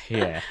 Yeah.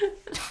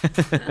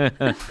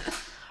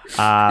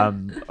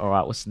 All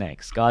right, what's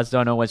next? Guys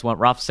don't always want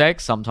rough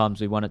sex.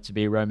 Sometimes we want it to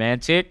be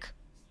romantic.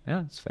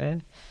 Yeah, it's fair.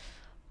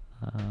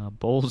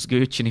 Balls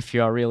gooch, and if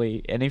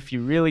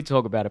you really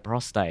talk about a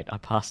prostate, I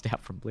passed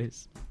out from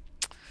bliss.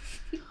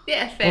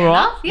 Yeah, fair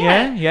enough.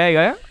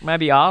 Yeah.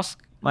 Maybe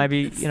ask.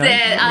 Maybe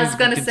I was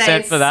going to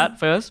say for that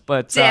first,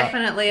 but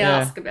definitely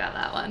ask about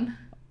that one.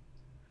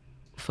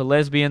 For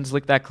lesbians,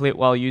 lick that clit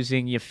while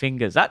using your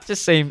fingers. That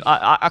just seems.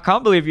 I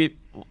can't believe you.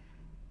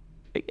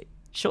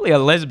 Surely a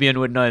lesbian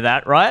would know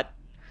that, right?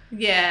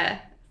 Yeah,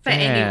 for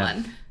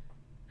anyone.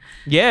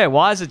 Yeah,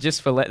 why is it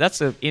just for?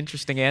 That's an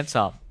interesting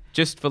answer.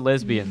 Just for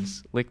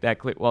lesbians, lick that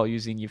clit while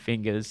using your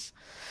fingers.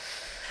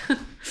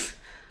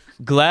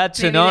 Glad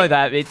to know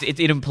that it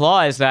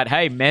implies that,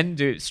 hey,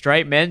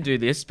 straight men do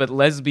this, but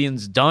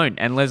lesbians don't.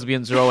 And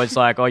lesbians are always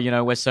like,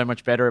 oh, we're so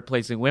much better at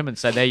pleasing women.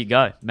 So there you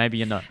go. Maybe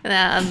you know.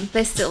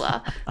 They still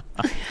are.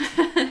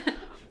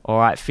 All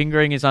right.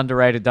 Fingering is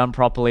underrated. Done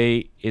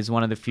properly is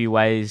one of the few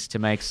ways to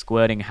make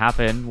squirting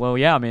happen. Well,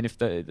 yeah. I mean, if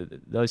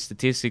those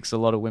statistics, a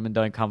lot of women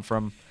don't come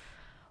from.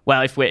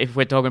 Well, if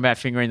we're talking about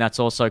fingering, that's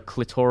also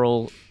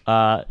clitoral,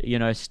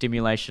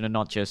 stimulation and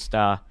not just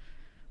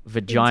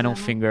vaginal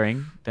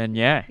fingering. Then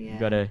you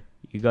gotta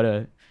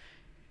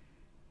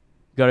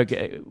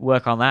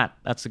work on that.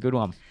 That's a good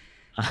one.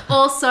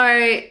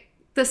 Also,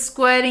 the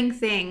squirting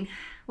thing,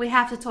 we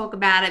have to talk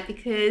about it,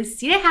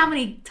 because you know how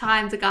many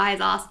times a guy has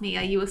asked me,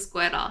 "Are you a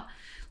squirter?"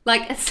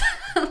 Like, it's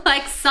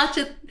like such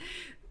a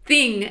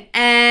thing,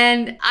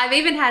 and I've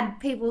even had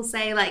people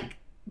say, like,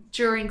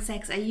 during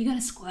sex, "Are you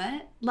gonna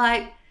squirt?"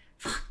 Like,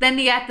 then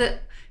you have to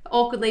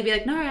awkwardly be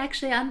like, no,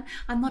 actually, I'm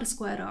not a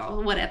squirter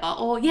or whatever.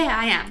 Or, yeah,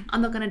 I am.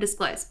 I'm not going to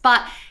disclose.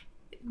 But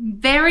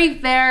very,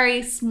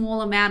 very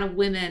small amount of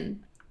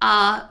women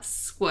are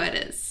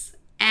squirters.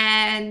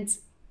 And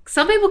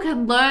some people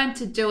can learn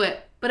to do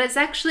it, but it's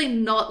actually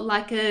not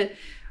like a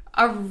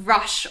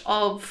rush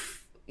of,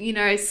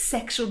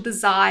 sexual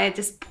desire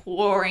just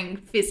pouring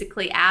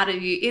physically out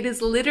of you. It is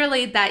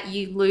literally that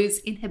you lose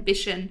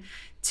inhibition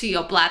to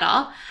your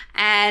bladder.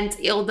 And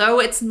although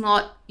it's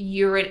not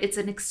urine, it's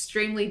an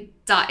extremely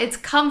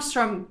it comes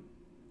from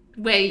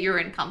where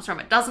urine comes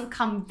from. It doesn't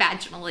come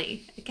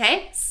vaginally.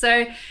 Okay.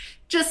 So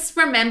just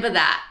remember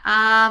that.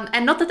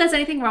 And not that there's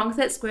anything wrong with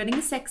it. Squirting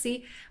is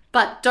sexy,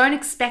 but don't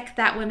expect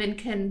that women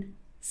can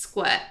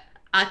squirt,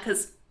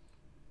 because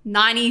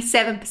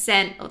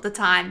 97% of the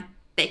time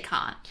they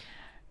can't.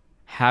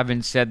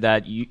 Having said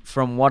that,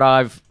 from what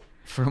I've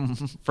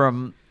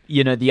from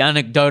the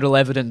anecdotal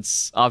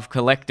evidence I've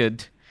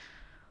collected,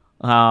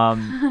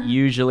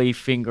 usually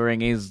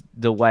fingering is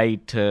the way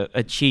to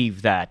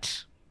achieve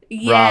that,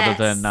 rather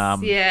than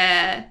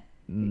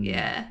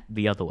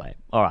the other way.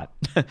 All right.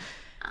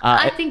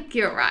 I think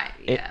you're right.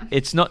 Yeah.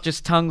 It's not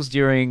just tongues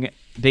during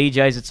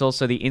BJ's; it's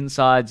also the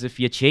insides of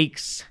your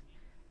cheeks.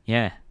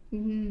 Yeah,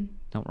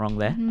 not wrong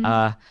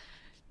there.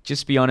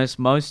 Just be honest,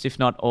 most, if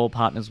not all,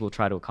 partners will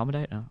try to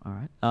accommodate. Oh, all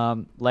right.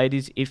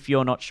 Ladies, if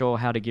you're not sure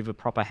how to give a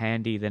proper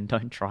handy, then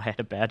don't try it.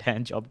 A bad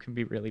hand job can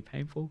be really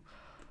painful.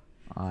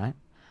 All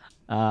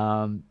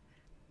right.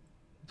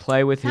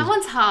 Play with that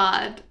one's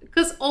hard,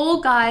 because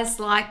all guys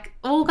like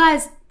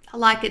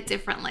it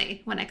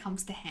differently when it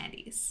comes to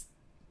handies.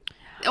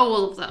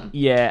 All of them.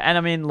 Yeah, and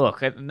I mean,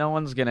 look, no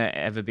one's going to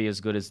ever be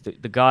as good as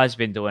the guy's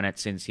been doing it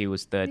since he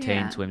was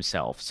 13 to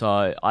himself.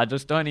 So I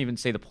just don't even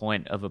see the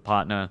point of a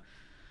partner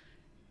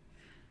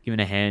giving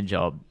a hand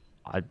job.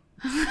 No,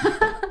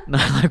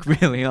 like,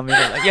 really. I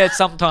mean,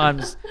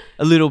 sometimes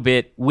a little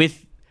bit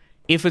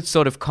if it's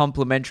sort of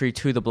complimentary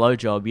to the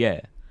blowjob,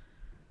 yeah.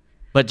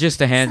 But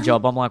just a hand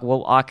job, I'm like,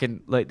 well,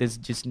 there's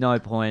just no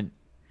point.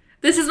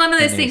 This is one of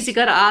those things you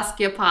got to ask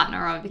your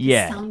partner of,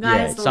 because some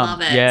guys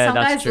love it. Yeah, some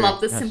guys true.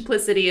 love the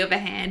simplicity of a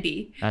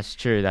handy. That's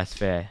true. That's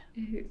fair.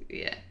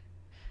 Yeah.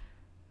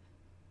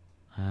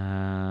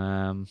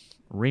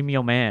 Ream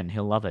your man.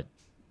 He'll love it.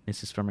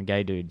 This is from a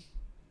gay dude.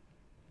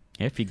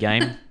 Yeah, if you're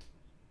game.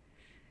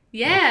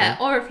 Yeah,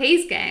 or if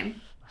he's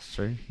game. That's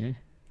true, yeah.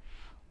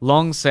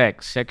 Long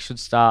sex. Sex should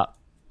start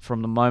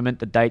from the moment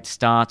the date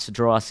starts.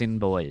 Draw us in,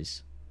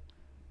 boys.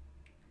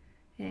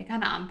 Yeah,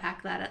 kind of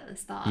unpack that at the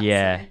start.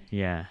 Yeah.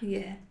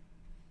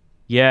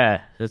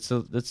 Yeah, that's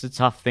a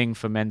tough thing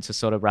for men to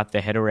sort of wrap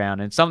their head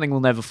around, and something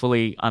we'll never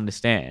fully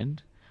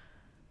understand.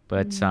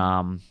 But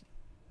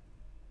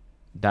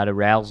that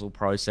arousal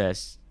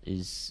process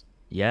is,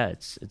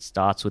 it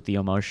starts with the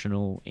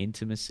emotional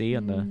intimacy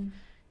and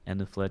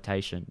the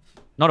flirtation.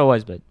 Not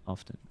always, but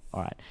often.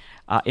 All right.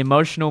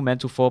 Emotional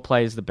mental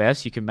foreplay is the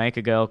best. You can make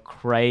a girl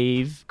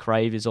crave.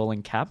 Crave is all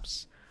in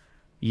caps.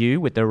 You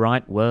with the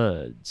right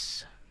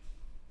words.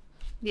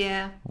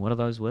 Yeah. What are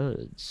those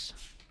words?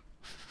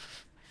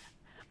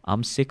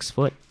 I'm 6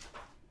 foot.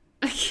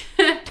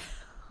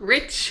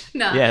 Rich?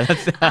 No. Yeah,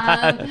 that's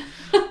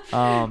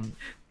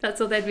that's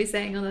what they'd be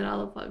saying on that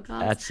other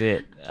podcast. That's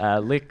it.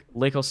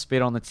 Lick or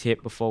spit on the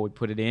tip before we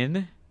put it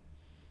in.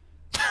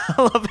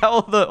 I love how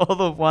all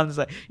the ones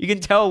that you can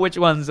tell which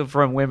ones are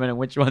from women and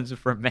which ones are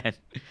from men.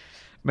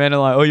 Men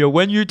are like, oh yeah,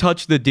 when you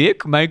touch the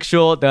dick, make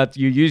sure that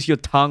you use your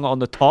tongue on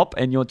the top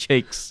and your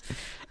cheeks.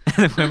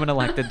 And the women are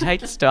like, the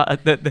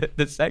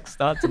sex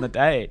starts on the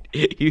date.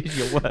 Use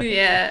your words.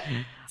 Yeah.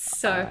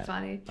 So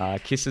funny.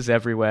 Kisses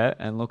everywhere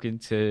and look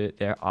into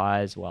their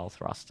eyes while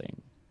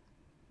thrusting.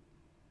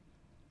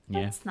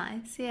 Yeah. That's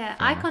nice. Yeah.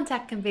 Eye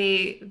contact can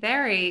be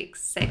very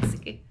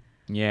sexy.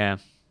 Yeah.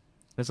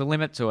 There's a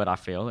limit to it, I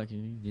feel. Like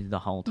you the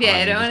whole time. Yeah,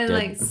 I don't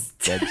want to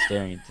dead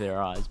staring into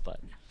their eyes, but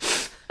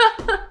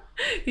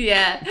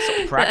yeah.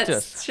 It's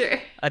practice. That's true.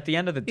 At the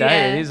end of the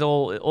day, it is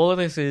all of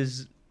this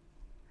is,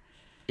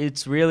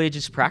 it's really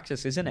just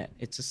practice, isn't it?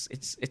 It's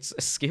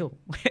a skill.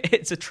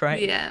 It's a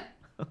trait. Yeah.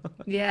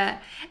 Yeah.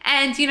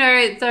 And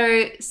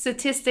though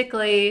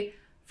statistically,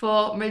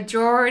 for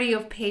majority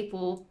of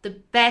people,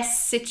 the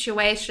best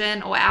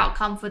situation or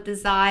outcome for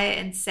desire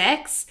and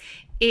sex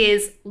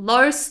is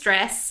low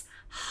stress,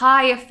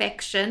 high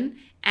affection,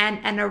 and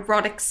an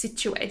erotic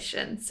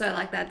situation. So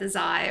like that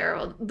desire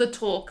or the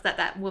talk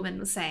that woman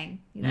was saying,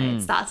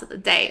 it starts at the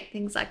date,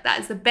 things like that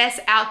is the best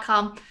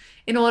outcome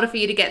in order for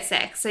you to get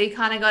sex. So you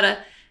kind of got to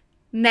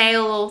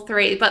nail all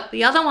three. But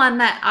the other one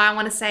that I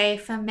want to say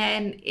for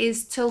men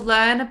is to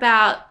learn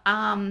about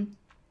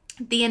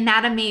the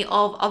anatomy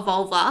of a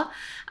vulva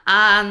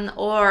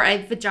or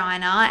a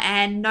vagina,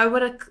 and know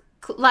what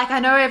I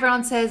know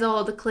everyone says,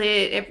 the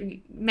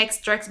clit, makes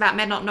jokes about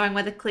men not knowing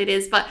where the clit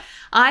is, but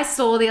I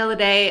saw the other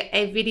day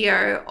a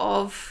video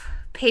of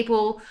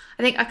people,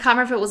 I can't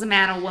remember if it was a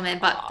man or woman,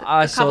 but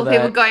a couple of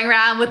people going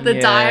around with the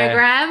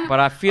diagram. But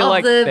I feel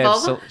like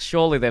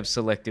surely they've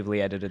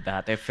selectively edited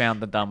that. They've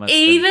found the dumbest.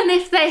 Even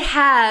if they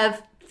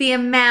have, the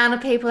amount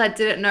of people that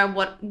didn't know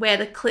where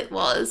the clit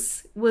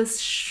was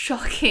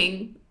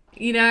shocking.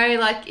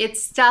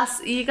 It's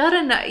just, you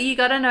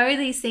gotta know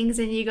these things,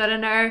 and you gotta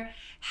know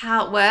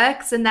how it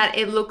works and that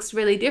it looks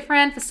really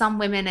different. For some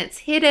women, it's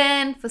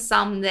hidden. For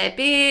some, they're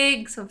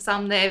big. So for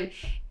some, they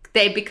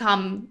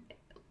become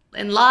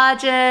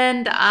enlarged.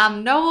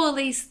 Know all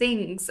these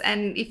things,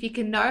 and if you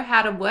can know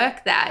how to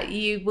work that,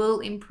 you will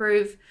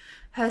improve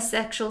her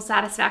sexual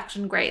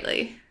satisfaction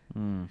greatly.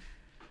 No,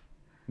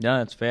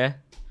 that's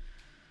fair.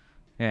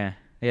 Yeah,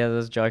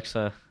 those jokes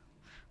are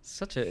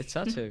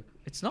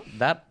it's not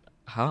that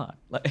hard.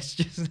 Like, it's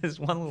just this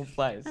one little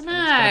place. I And it's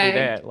gonna be know.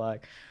 there.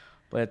 Like,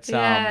 but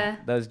Yeah.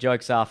 those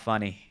jokes are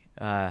funny.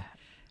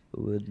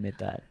 We'll admit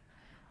that.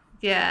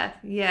 Yeah,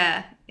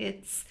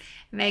 it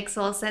makes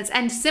all sense.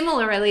 And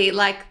similarly,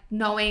 like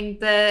knowing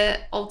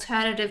the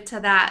alternative to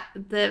that,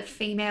 the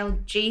female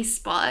G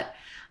spot,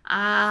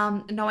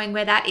 knowing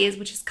where that is,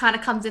 which is kind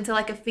of comes into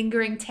like a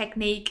fingering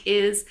technique,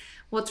 is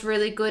what's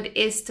really good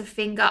is to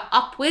finger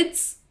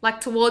upwards, like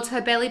towards her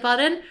belly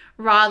button,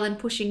 rather than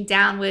pushing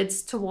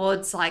downwards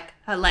towards like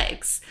her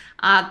legs,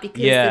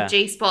 because Yeah. the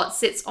G spot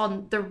sits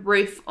on the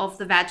roof of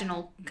the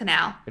vaginal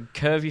canal, And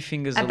curve your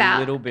fingers a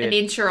about little an bit,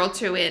 inch or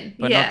two in.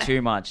 but Yeah. not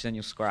too much. Then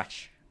you'll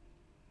scratch.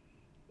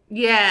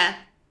 Yeah,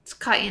 to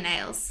cut your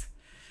nails.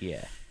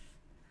 Yeah.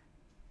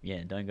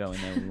 Yeah, don't go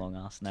in there with long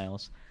ass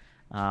nails.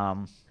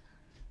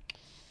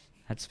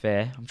 That's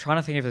fair. I'm trying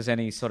to think if there's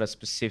any sort of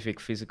specific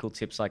physical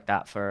tips like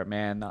that for a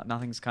man.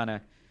 Nothing's kind of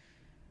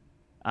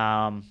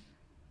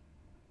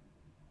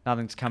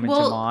nothing's coming to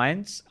Well,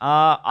 mind.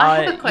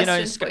 I have a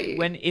question for you.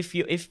 When if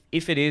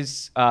it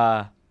is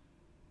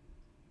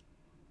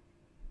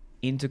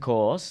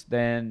intercourse,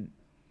 then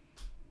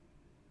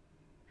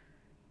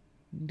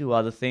do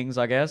other things,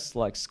 I guess,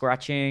 like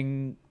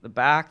scratching the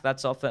back.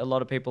 That's often a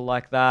lot of people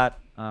like that.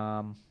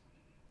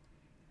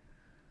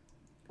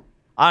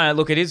 I don't know.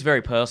 Look, it is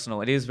very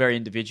personal. It is very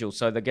individual.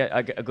 So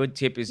a good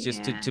tip is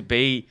just Yeah. to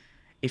be,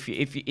 if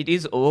it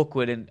is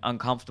awkward and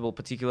uncomfortable,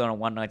 particularly on a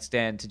one night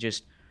stand, to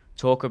just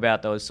talk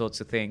about those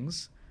sorts of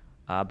things.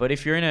 But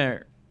if you're in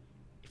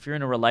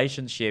a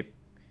relationship,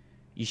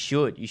 you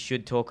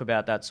should talk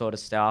about that sort of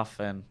stuff,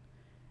 and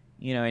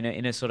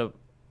in a sort of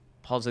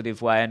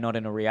positive way, and not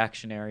in a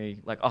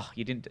reactionary, like, oh,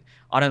 you didn't.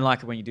 I don't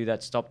like it when you do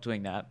that. Stop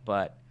doing that.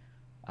 But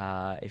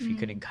if you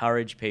can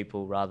encourage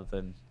people rather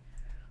than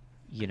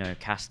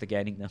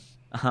castigating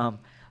them.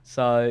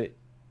 So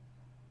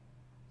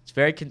it's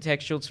very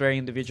contextual. It's very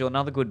individual.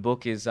 Another good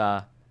book is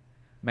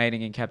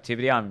Mating in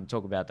Captivity. I'm going to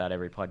talk about that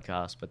every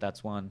podcast, but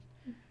that's one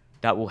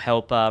that will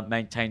help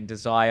maintain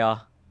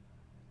desire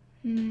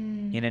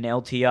in an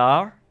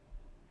LTR.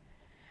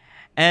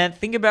 And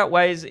think about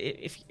ways,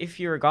 if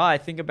you're a guy,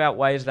 think about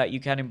ways that you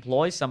can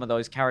employ some of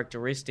those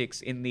characteristics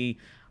in the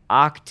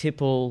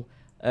archetypal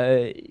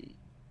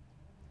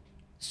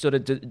sort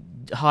of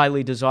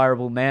highly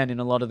desirable man in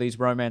a lot of these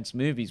romance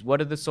movies.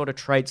 What are the sort of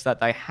traits that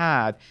they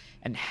have,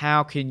 and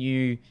how can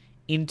you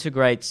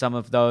integrate some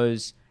of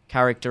those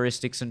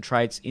characteristics and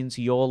traits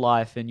into your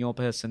life and your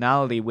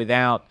personality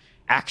without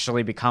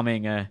actually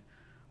becoming a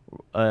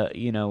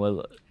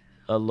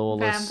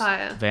lawless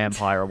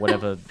vampire or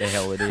whatever the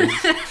hell it is,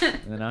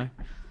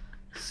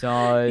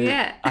 So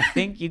Yeah. I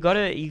think you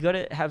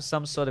gotta have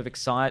some sort of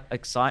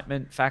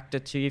excitement factor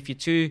to you.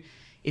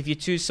 If you're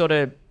too sort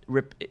of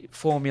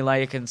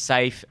formulaic and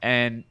safe,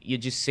 and you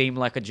just seem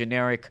like a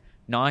generic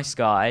nice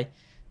guy,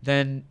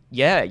 then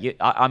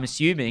I'm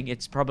assuming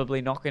it's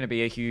probably not going to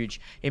be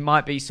it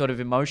might be sort of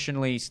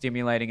emotionally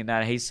stimulating in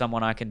that he's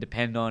someone I can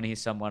depend on,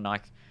 he's someone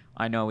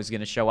I know is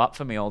going to show up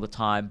for me all the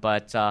time,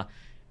 but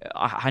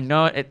I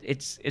know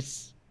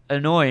it's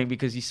annoying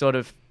because you sort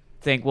of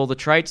think, well, the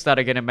traits that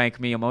are going to make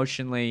me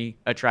emotionally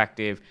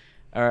attractive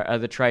are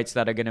the traits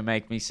that are going to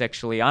make me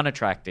sexually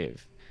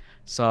unattractive.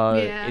 So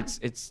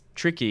it's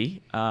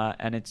tricky,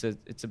 and it's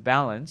a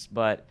balance.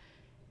 But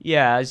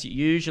yeah, as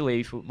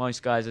usually for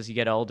most guys, as you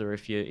get older,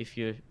 if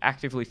you're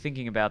actively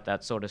thinking about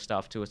that sort of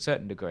stuff to a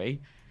certain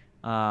degree,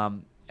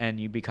 and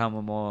you become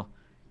a more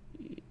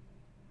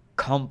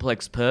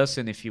complex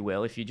person, if you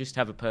will, if you just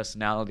have a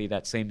personality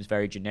that seems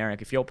very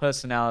generic, if your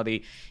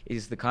personality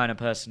is the kind of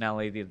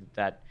personality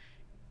that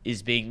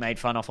is being made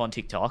fun of on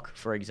TikTok,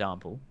 for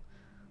example,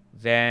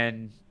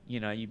 then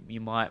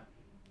you might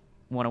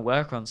want to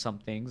work on some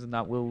things, and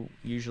that will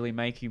usually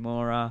make you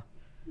more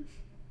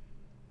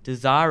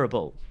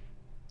desirable.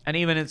 And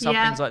even in some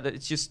things like that,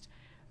 it's just,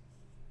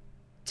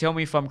 tell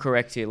me if I'm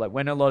correct here, like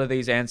when a lot of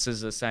these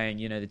answers are saying,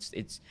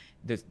 it's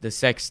the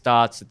sex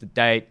starts at the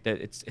date, that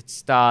it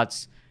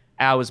starts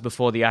hours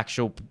before the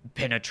actual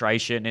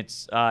penetration,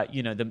 it's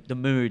the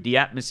mood, the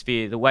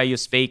atmosphere, the way you're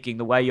speaking,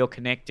 the way you're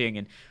connecting,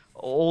 and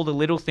all the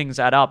little things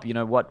add up,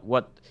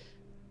 what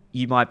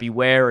you might be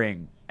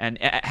wearing, and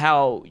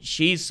how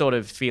she's sort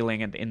of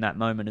feeling in that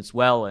moment as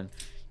well, and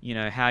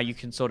how you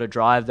can sort of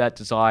drive that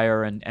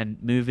desire and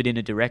move it in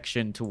a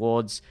direction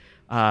towards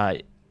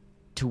the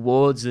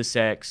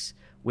sex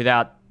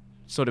without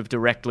sort of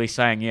directly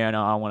saying,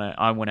 I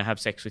want to have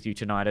sex with you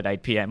tonight at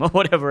 8 p.m. or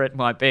whatever it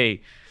might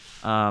be.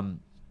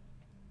 Even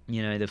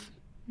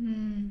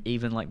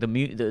like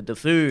the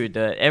food,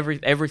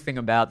 everything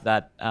about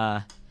that,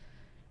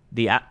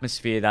 the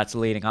atmosphere that's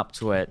leading up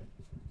to it.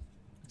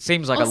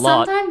 Seems like Or a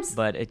lot, sometimes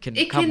but it can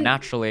it come can-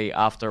 naturally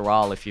after a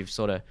while if you've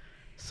sort of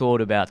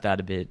thought about that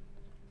a bit.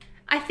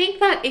 I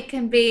think that it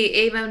can be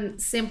even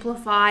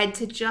simplified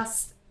to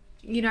just,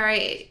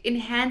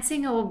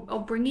 enhancing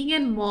or bringing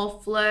in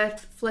more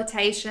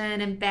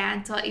flirtation and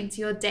banter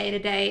into your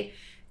day-to-day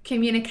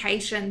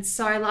communication.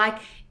 So, like,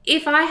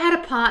 if I had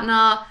a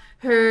partner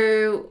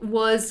who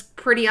was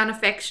pretty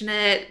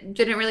unaffectionate,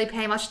 didn't really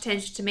pay much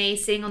attention to me,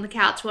 sitting on the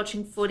couch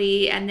watching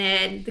footy, and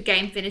then the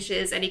game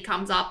finishes and he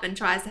comes up and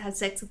tries to have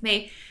sex with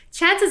me,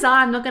 chances are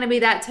I'm not going to be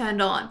that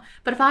turned on.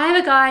 But if I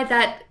have a guy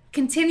that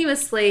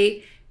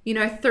continuously,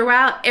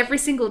 throughout every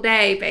single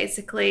day,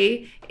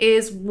 basically,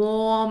 is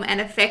warm and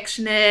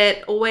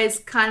affectionate, always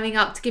coming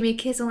up to give me a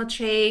kiss on the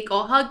cheek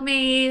or hug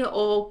me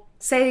or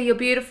say you're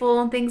beautiful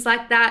and things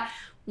like that,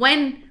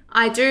 when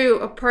I do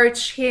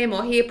approach him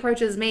or he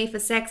approaches me for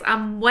sex,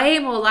 I'm way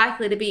more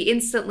likely to be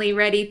instantly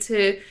ready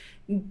to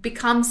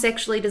become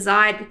sexually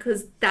desired,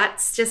 because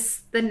that's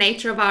just the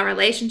nature of our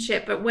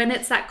relationship. But when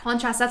it's that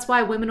contrast, that's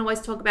why women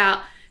always talk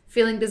about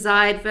feeling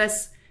desired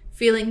versus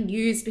feeling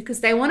used,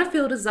 because they want to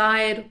feel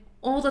desired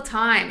all the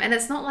time. And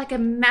it's not like a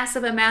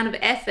massive amount of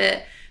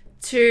effort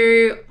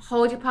to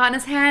hold your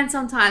partner's hand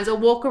sometimes, or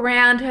walk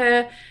around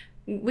her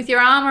with your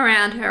arm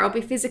around her, or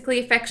be physically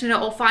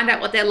affectionate, or find out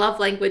what their love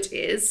language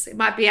is. It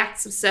might be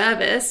acts of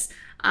service,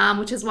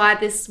 which is why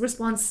this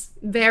response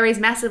varies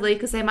massively,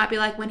 because they might be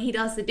like, when he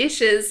does the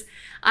dishes,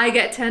 I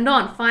get turned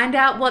on. Find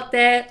out what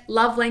their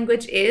love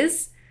language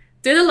is.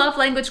 Do the love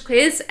language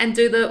quiz and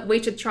do the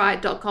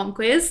WeShouldTry.com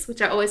quiz,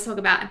 which I always talk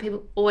about, and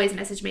people always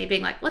message me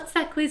being like, what's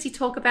that quiz you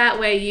talk about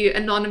where you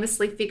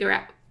anonymously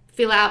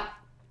fill out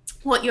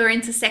what you're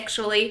into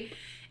sexually,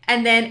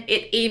 and then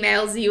it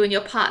emails you and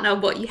your partner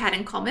what you had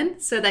in common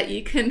so that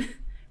you can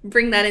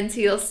bring that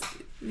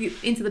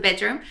into the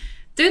bedroom.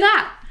 Do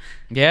that.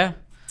 Yeah,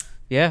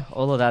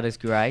 all of that is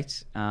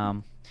great.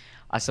 I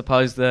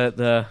suppose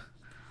the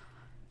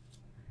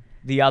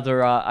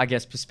other, I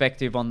guess,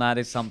 perspective on that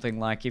is something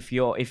like if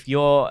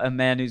you're a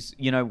man who's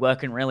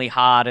working really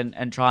hard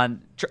and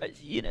trying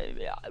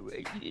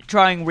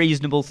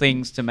reasonable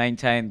things to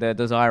maintain the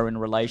desire in a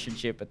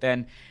relationship, but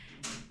then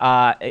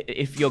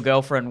if your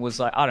girlfriend was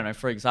like, I don't know,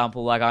 for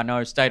example, like, I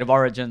know State of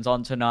Origin's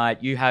on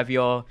tonight, you have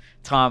your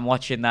time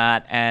watching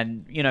that,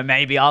 and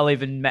maybe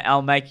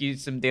I'll make you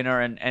some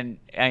dinner and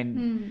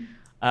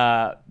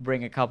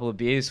bring a couple of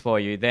beers for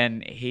you,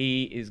 then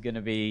he is going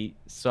to be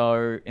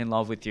so in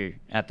love with you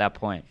at that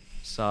point.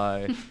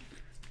 So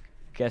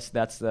guess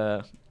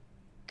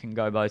can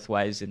go both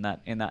ways in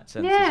that sense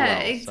as well. Yeah,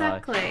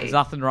 exactly. So there's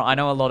nothing wrong. I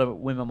know a lot of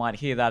women might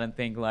hear that and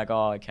think like,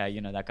 oh, okay,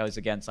 that goes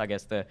against, I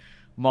guess, the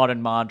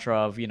modern mantra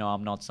of,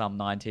 I'm not some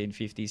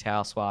 1950s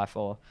housewife,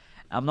 or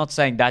I'm not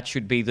saying that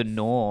should be the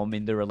norm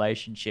in the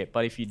relationship,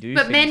 but if you do,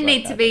 but men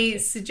need to be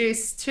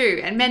seduced too,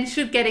 and men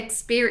should get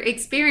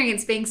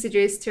experience being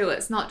seduced too.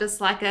 It's not just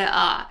like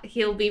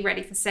he'll be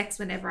ready for sex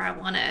whenever I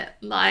want it.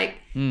 Like,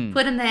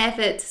 put in the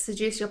effort to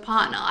seduce your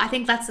partner. I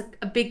think that's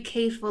a big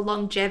key for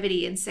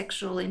longevity and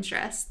sexual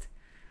interest.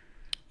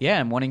 Yeah,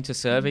 and wanting to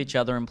serve each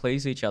other and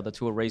please each other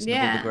to a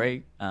reasonable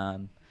degree.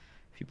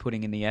 If you're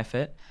putting in the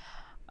effort.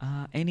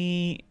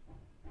 Any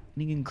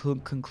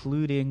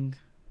concluding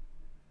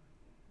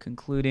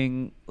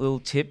little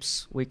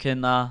tips we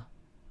can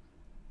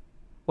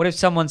what if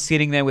someone's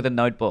sitting there with a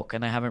notebook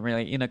and they haven't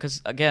really,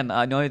 because again,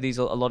 I know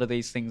a lot of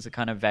these things are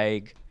kind of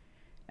vague,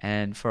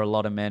 and for a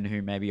lot of men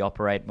who maybe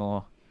operate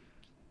more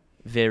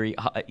very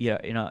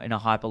in a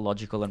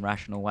hyperlogical and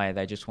rational way,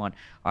 they just want,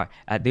 all right,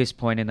 at this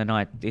point in the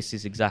night, this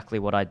is exactly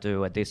what I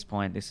do, at this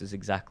point this is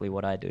exactly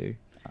what I do.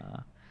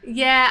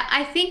 Yeah,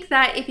 I think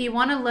that if you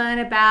want to learn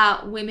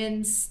about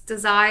women's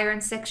desire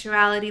and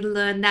sexuality,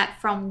 learn that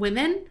from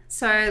women.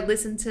 So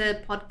listen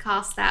to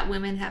podcasts that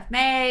women have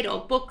made,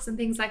 or books and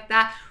things like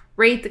that.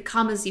 Read the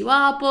Come As You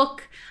Are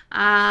book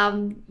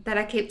that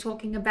I keep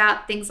talking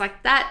about, things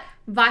like that.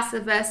 Vice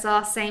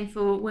versa, same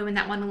for women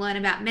that want to learn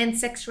about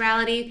men's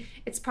sexuality.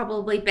 It's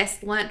probably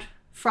best learnt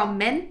from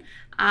men.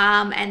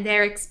 And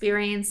their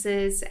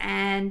experiences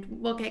and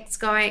what gets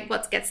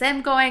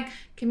them going.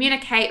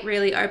 Communicate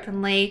really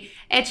openly,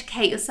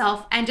 educate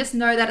yourself, and just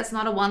know that it's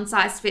not a one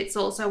size fits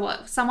all. So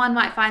what someone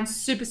might find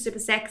super, super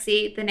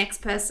sexy, the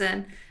next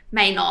person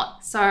may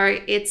not. So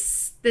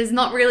there's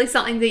not really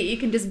something that you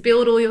can just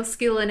build all your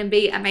skill in and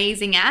be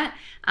amazing at,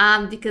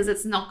 because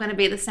it's not going to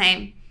be the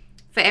same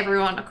for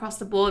everyone across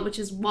the board, which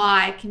is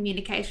why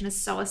communication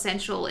is so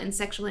essential in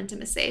sexual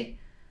intimacy.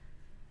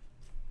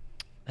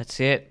 That's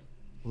it.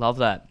 Love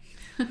that.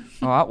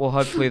 All right. Well,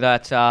 hopefully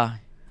that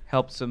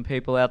helped some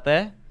people out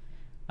there.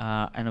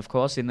 And of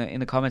course, in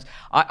the comments,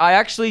 I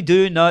actually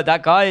do know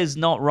that guy is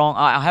not wrong.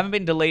 I haven't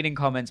been deleting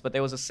comments, but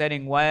there was a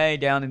setting way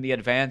down in the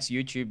advanced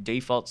YouTube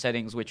default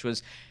settings, which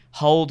was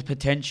hold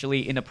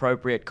potentially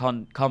inappropriate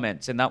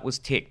comments, and that was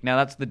ticked. Now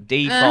that's the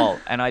default,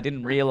 and I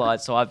didn't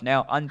realize, so I've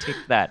now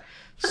unticked that.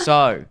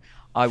 So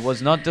I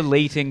was not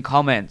deleting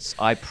comments,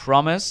 I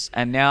promise,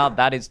 and now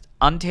that is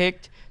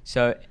unticked.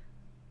 So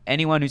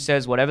anyone who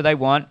says whatever they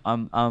want,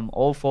 I'm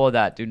all for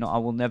that. I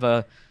will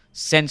never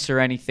censor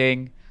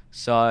anything.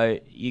 So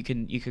you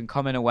can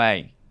comment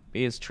away.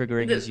 Be as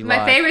triggering as you My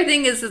like. favorite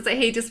thing is that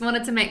he just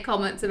wanted to make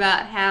comments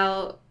about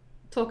how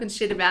talking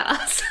shit about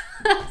us.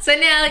 So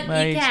now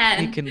Mate, you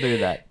can. You can do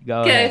that.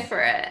 Go Go ahead.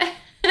 for it.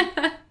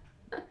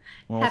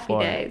 All Happy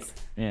for it. days.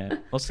 Yeah.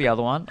 What's the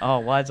other one? Oh,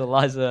 why is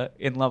Eliza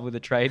in love with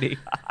a tradie?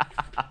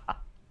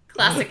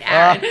 Classic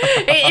Aaron.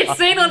 It's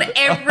seen on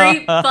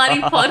every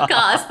bloody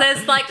podcast.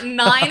 There's like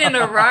 9 in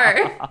a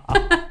row.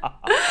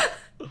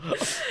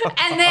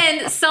 And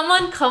then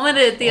someone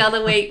commented the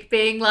other week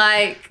being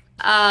like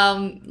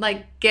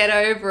get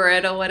over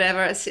it or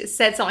whatever. It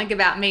said something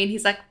about me, and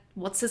he's like,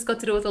 what's this got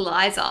to do with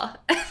Eliza?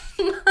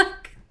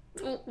 Like,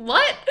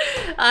 what?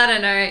 I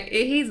don't know.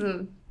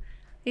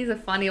 He's a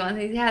funny one.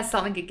 He has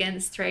something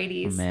against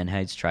tradies. Man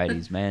hates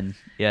tradies, man.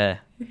 Yeah.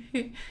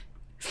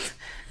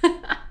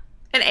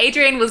 And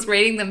Adrian was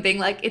reading them being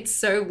like, it's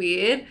so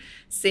weird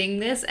seeing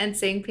this and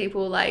seeing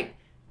people like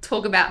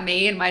talk about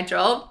me and my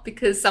job,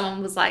 because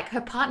someone was like,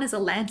 her partner's a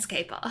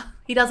landscaper.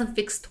 He doesn't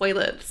fix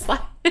toilets. Like,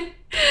 it's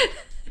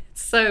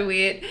so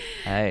weird.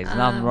 Hey, there's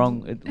nothing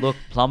wrong. Look,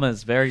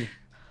 plumbers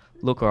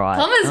look alright.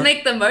 Plumbers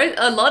make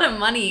a lot of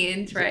money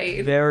in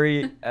trade.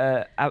 Very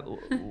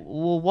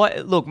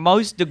look,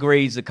 most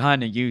degrees are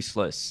kind of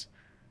useless.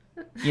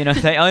 You know,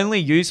 they're only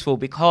useful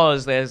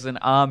because there's an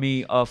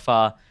army of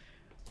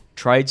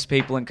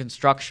tradespeople and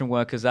construction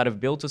workers that have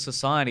built a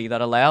society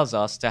that allows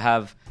us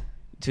to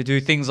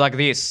do things like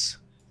this.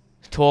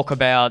 Talk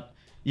about,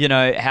 you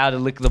know, how to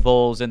lick the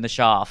balls in the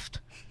shaft.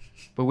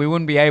 But we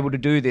wouldn't be able to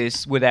do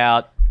this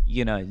without,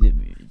 you know,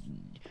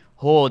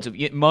 hordes of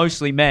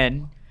mostly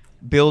men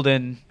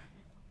building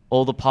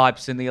all the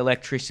pipes and the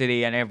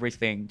electricity and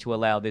everything to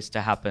allow this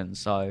to happen.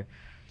 So,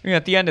 you know,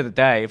 at the end of the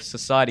day, if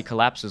society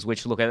collapses,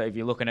 which if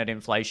you're looking at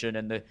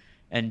inflation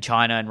and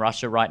China and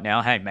Russia right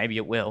now, hey, maybe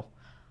it will.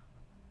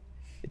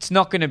 It's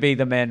not going to be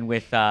the men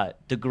with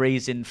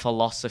degrees in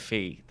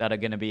philosophy that are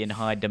going to be in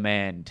high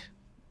demand,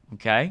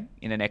 okay,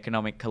 in an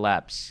economic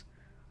collapse.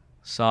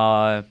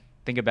 So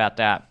think about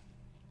that.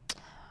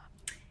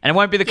 And it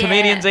won't be the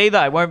comedians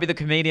either. It won't be the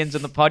comedians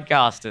and the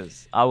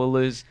podcasters. I will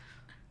lose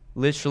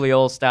literally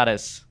all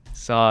status.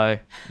 So,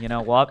 you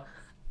know what?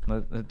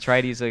 The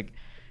tradies are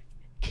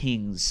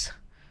kings.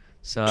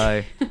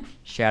 So,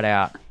 shout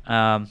out.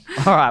 All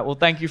right. Well,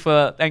 thank you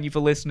for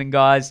listening,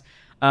 guys.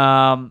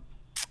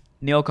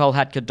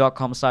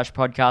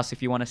 neilcolehatker.com/podcast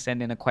if you want to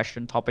send in a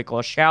question, topic,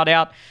 or shout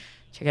out.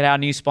 Check out our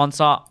new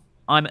sponsor,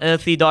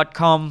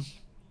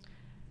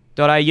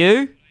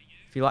 imearthy.com.au.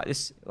 If you like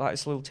this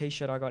little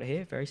t-shirt I got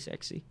here, very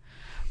sexy.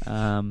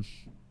 I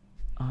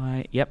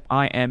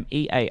am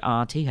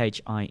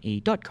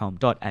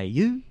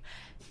earthie.com.au,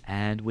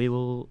 and we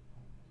will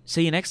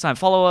see you next time.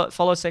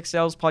 Follow Sex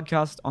Sales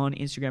Podcast on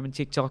Instagram and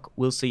TikTok.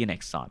 We'll see you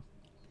next time.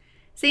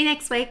 See you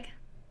next week.